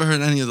 Never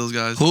heard any of those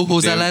guys.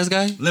 Who's that Yeah. last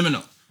guy?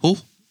 Limino. Who?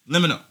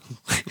 Limino.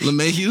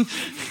 LeMahieu?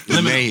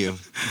 LeMahieu.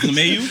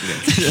 Limino.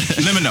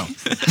 Limino.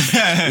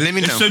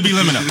 Limino. It should be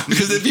Limino.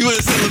 Because if you would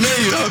have said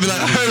LeMahieu, I would be like,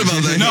 I heard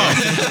about that. No,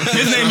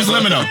 his name is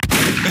Limino.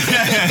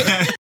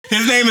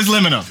 His name is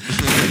Limino.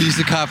 You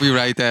should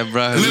copyright that,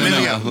 bro.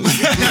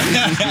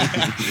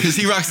 Because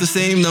he rocks the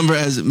same number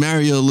as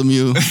Mario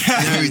Lemieux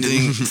and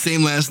everything.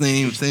 Same last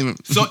name, same.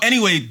 So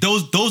anyway,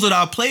 those are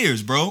our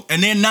players, bro,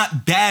 and they're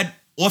not bad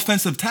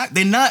offensive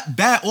They're not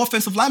bad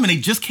offensive linemen. They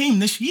just came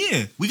this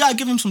year. We gotta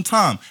give them some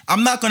time.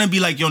 I'm not gonna be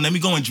like, yo, let me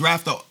go and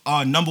draft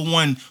a number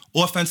 1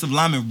 offensive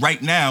lineman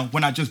right now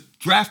when I just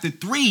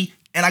drafted 3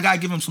 and I gotta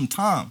give him some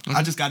time. Okay.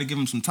 I just gotta give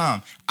him some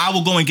time. I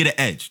will go and get an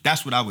edge.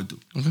 That's what I would do.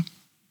 Okay.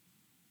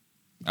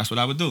 That's what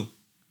I would do.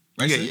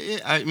 Right? Yeah, Sid? yeah,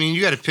 I mean,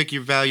 you got to pick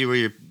your value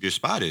where your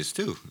spot is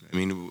too. I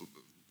mean,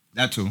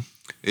 That too.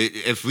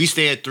 if we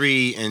stay at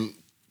 3 and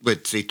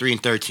say 3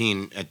 and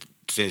 13 at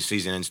say the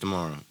season ends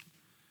tomorrow.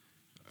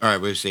 All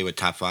right, we'll say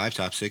top 5,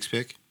 top 6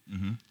 pick.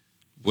 Mhm.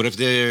 What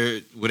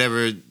if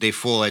whatever they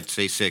fall at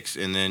say 6,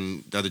 and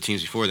then the other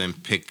teams before them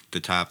pick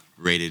the top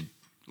rated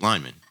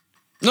lineman?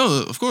 No,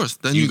 of course.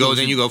 Then You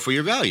go for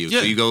your value. Yeah.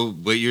 So you go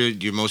what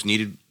your most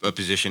needed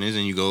position is,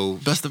 and you go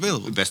best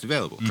available. best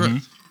available.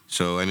 Correct.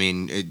 So I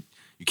mean,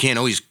 you can't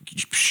always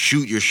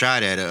shoot your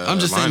shot at a. I'm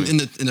just lineman.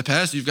 saying, in the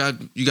past, you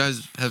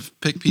guys have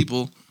picked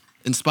people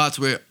in spots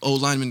where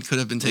old linemen could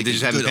have been taken. They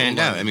just haven't good panned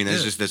O-linemen. out. I mean,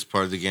 Yeah. that's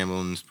part of the gamble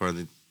and it's part of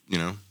the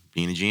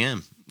being a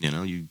GM.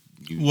 You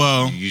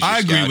Well, you use your I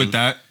agree scouting. with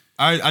that.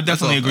 I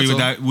definitely all, agree that's with all.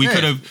 that. We Yeah,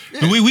 could have.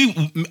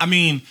 yeah. I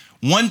mean,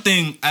 one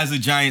thing as a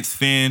Giants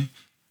fan,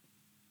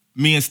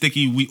 me and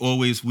Sticky, we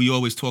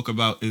always talk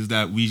about is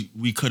that we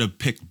could have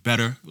picked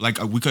better. Like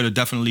we could have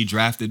definitely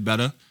drafted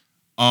better.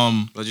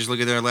 Well, just look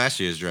at their last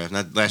year's draft,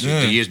 not last year,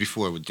 Yeah. the years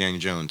before with Daniel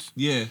Jones.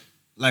 Yeah.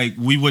 Like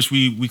we wish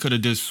we could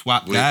have just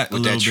swapped With that a that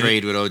little bit.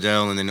 trade with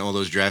Odell and then all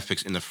those draft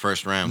picks in the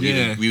first round.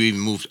 Yeah. We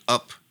even moved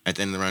up at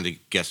the end of the round to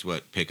guess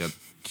what? Pick up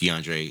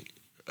DeAndre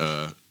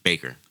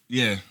Baker.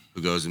 Yeah.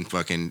 Who goes and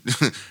fucking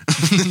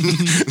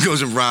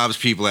goes and robs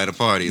people at a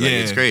party. Like, Yeah.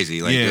 it's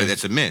crazy. Like, Yeah.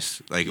 that's a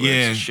miss. Like,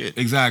 Yeah. that's shit.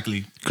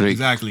 Exactly. Great,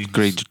 Exactly.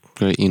 great,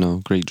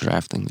 great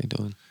drafting they're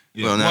doing.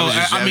 Yeah. Well, that was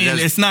just- I mean, that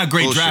was it's not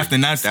great bullshit.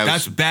 drafting. That's That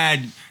was-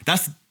 bad.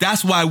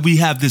 That's why we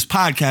have this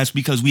podcast,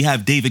 because we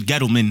have David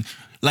Gettleman.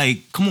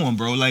 Like, come on,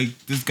 bro.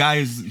 Like, this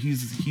guy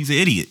he's an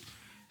idiot.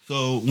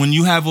 So when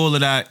you have all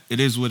of that, it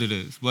is what it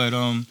is. But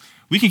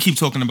we can keep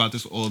talking about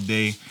this all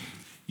day.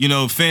 You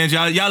know, fans,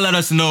 y'all let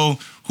us know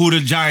who the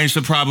Giants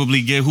should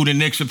probably get, who the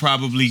Knicks should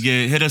probably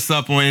get. Hit us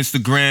up on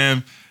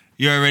Instagram.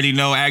 You already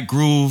know, at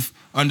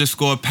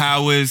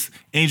Groove_Powers.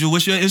 Angel,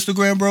 what's your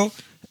Instagram, bro?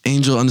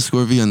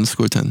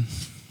 Angel_V_10.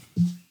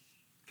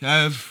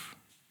 Kev.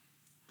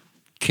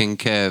 King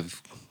Kev.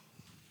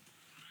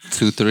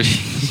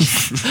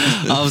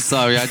 2-3. I'm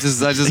sorry. I just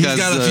He's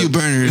got a few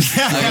burners.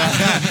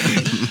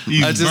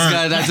 I just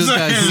got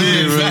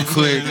zooted real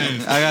quick.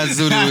 I got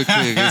zooted real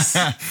quick.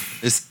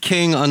 It's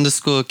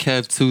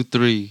King_Kev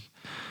 23.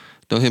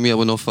 Don't hit me up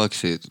with no fuck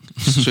shit.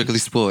 Strictly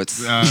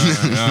sports. All right.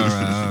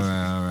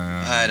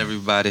 All right,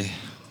 everybody.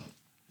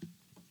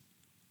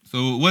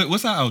 So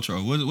what's our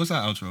outro? What's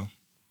our outro?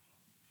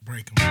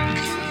 Break him.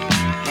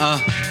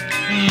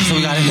 So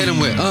we gotta hit him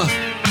with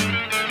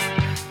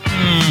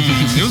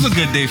It was a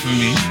good day for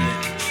me.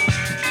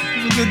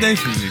 It was a good day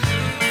for me.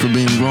 For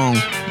being wrong.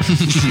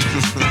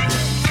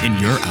 In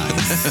your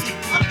eyes.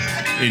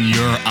 In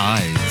your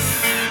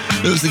eyes.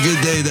 It was a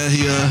good day that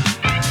he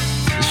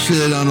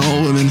shitted on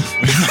all women.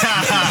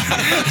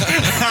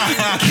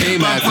 Came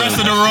By at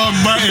pressing them. the wrong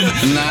button.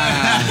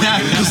 Nah.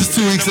 This is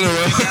 2 weeks in a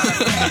row.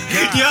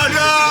 Yo,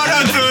 no,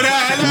 don't do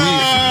that.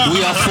 No.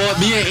 We are for,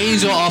 me and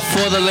Angel are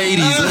for the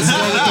ladies. Let's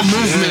go with the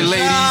movement,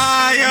 ladies.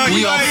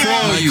 We are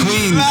for you.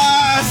 Queens.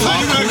 So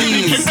you're gonna get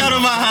me kicked out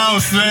of my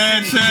house,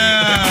 man. Chill.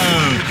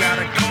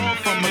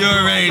 You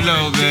already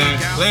know, man.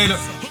 Later.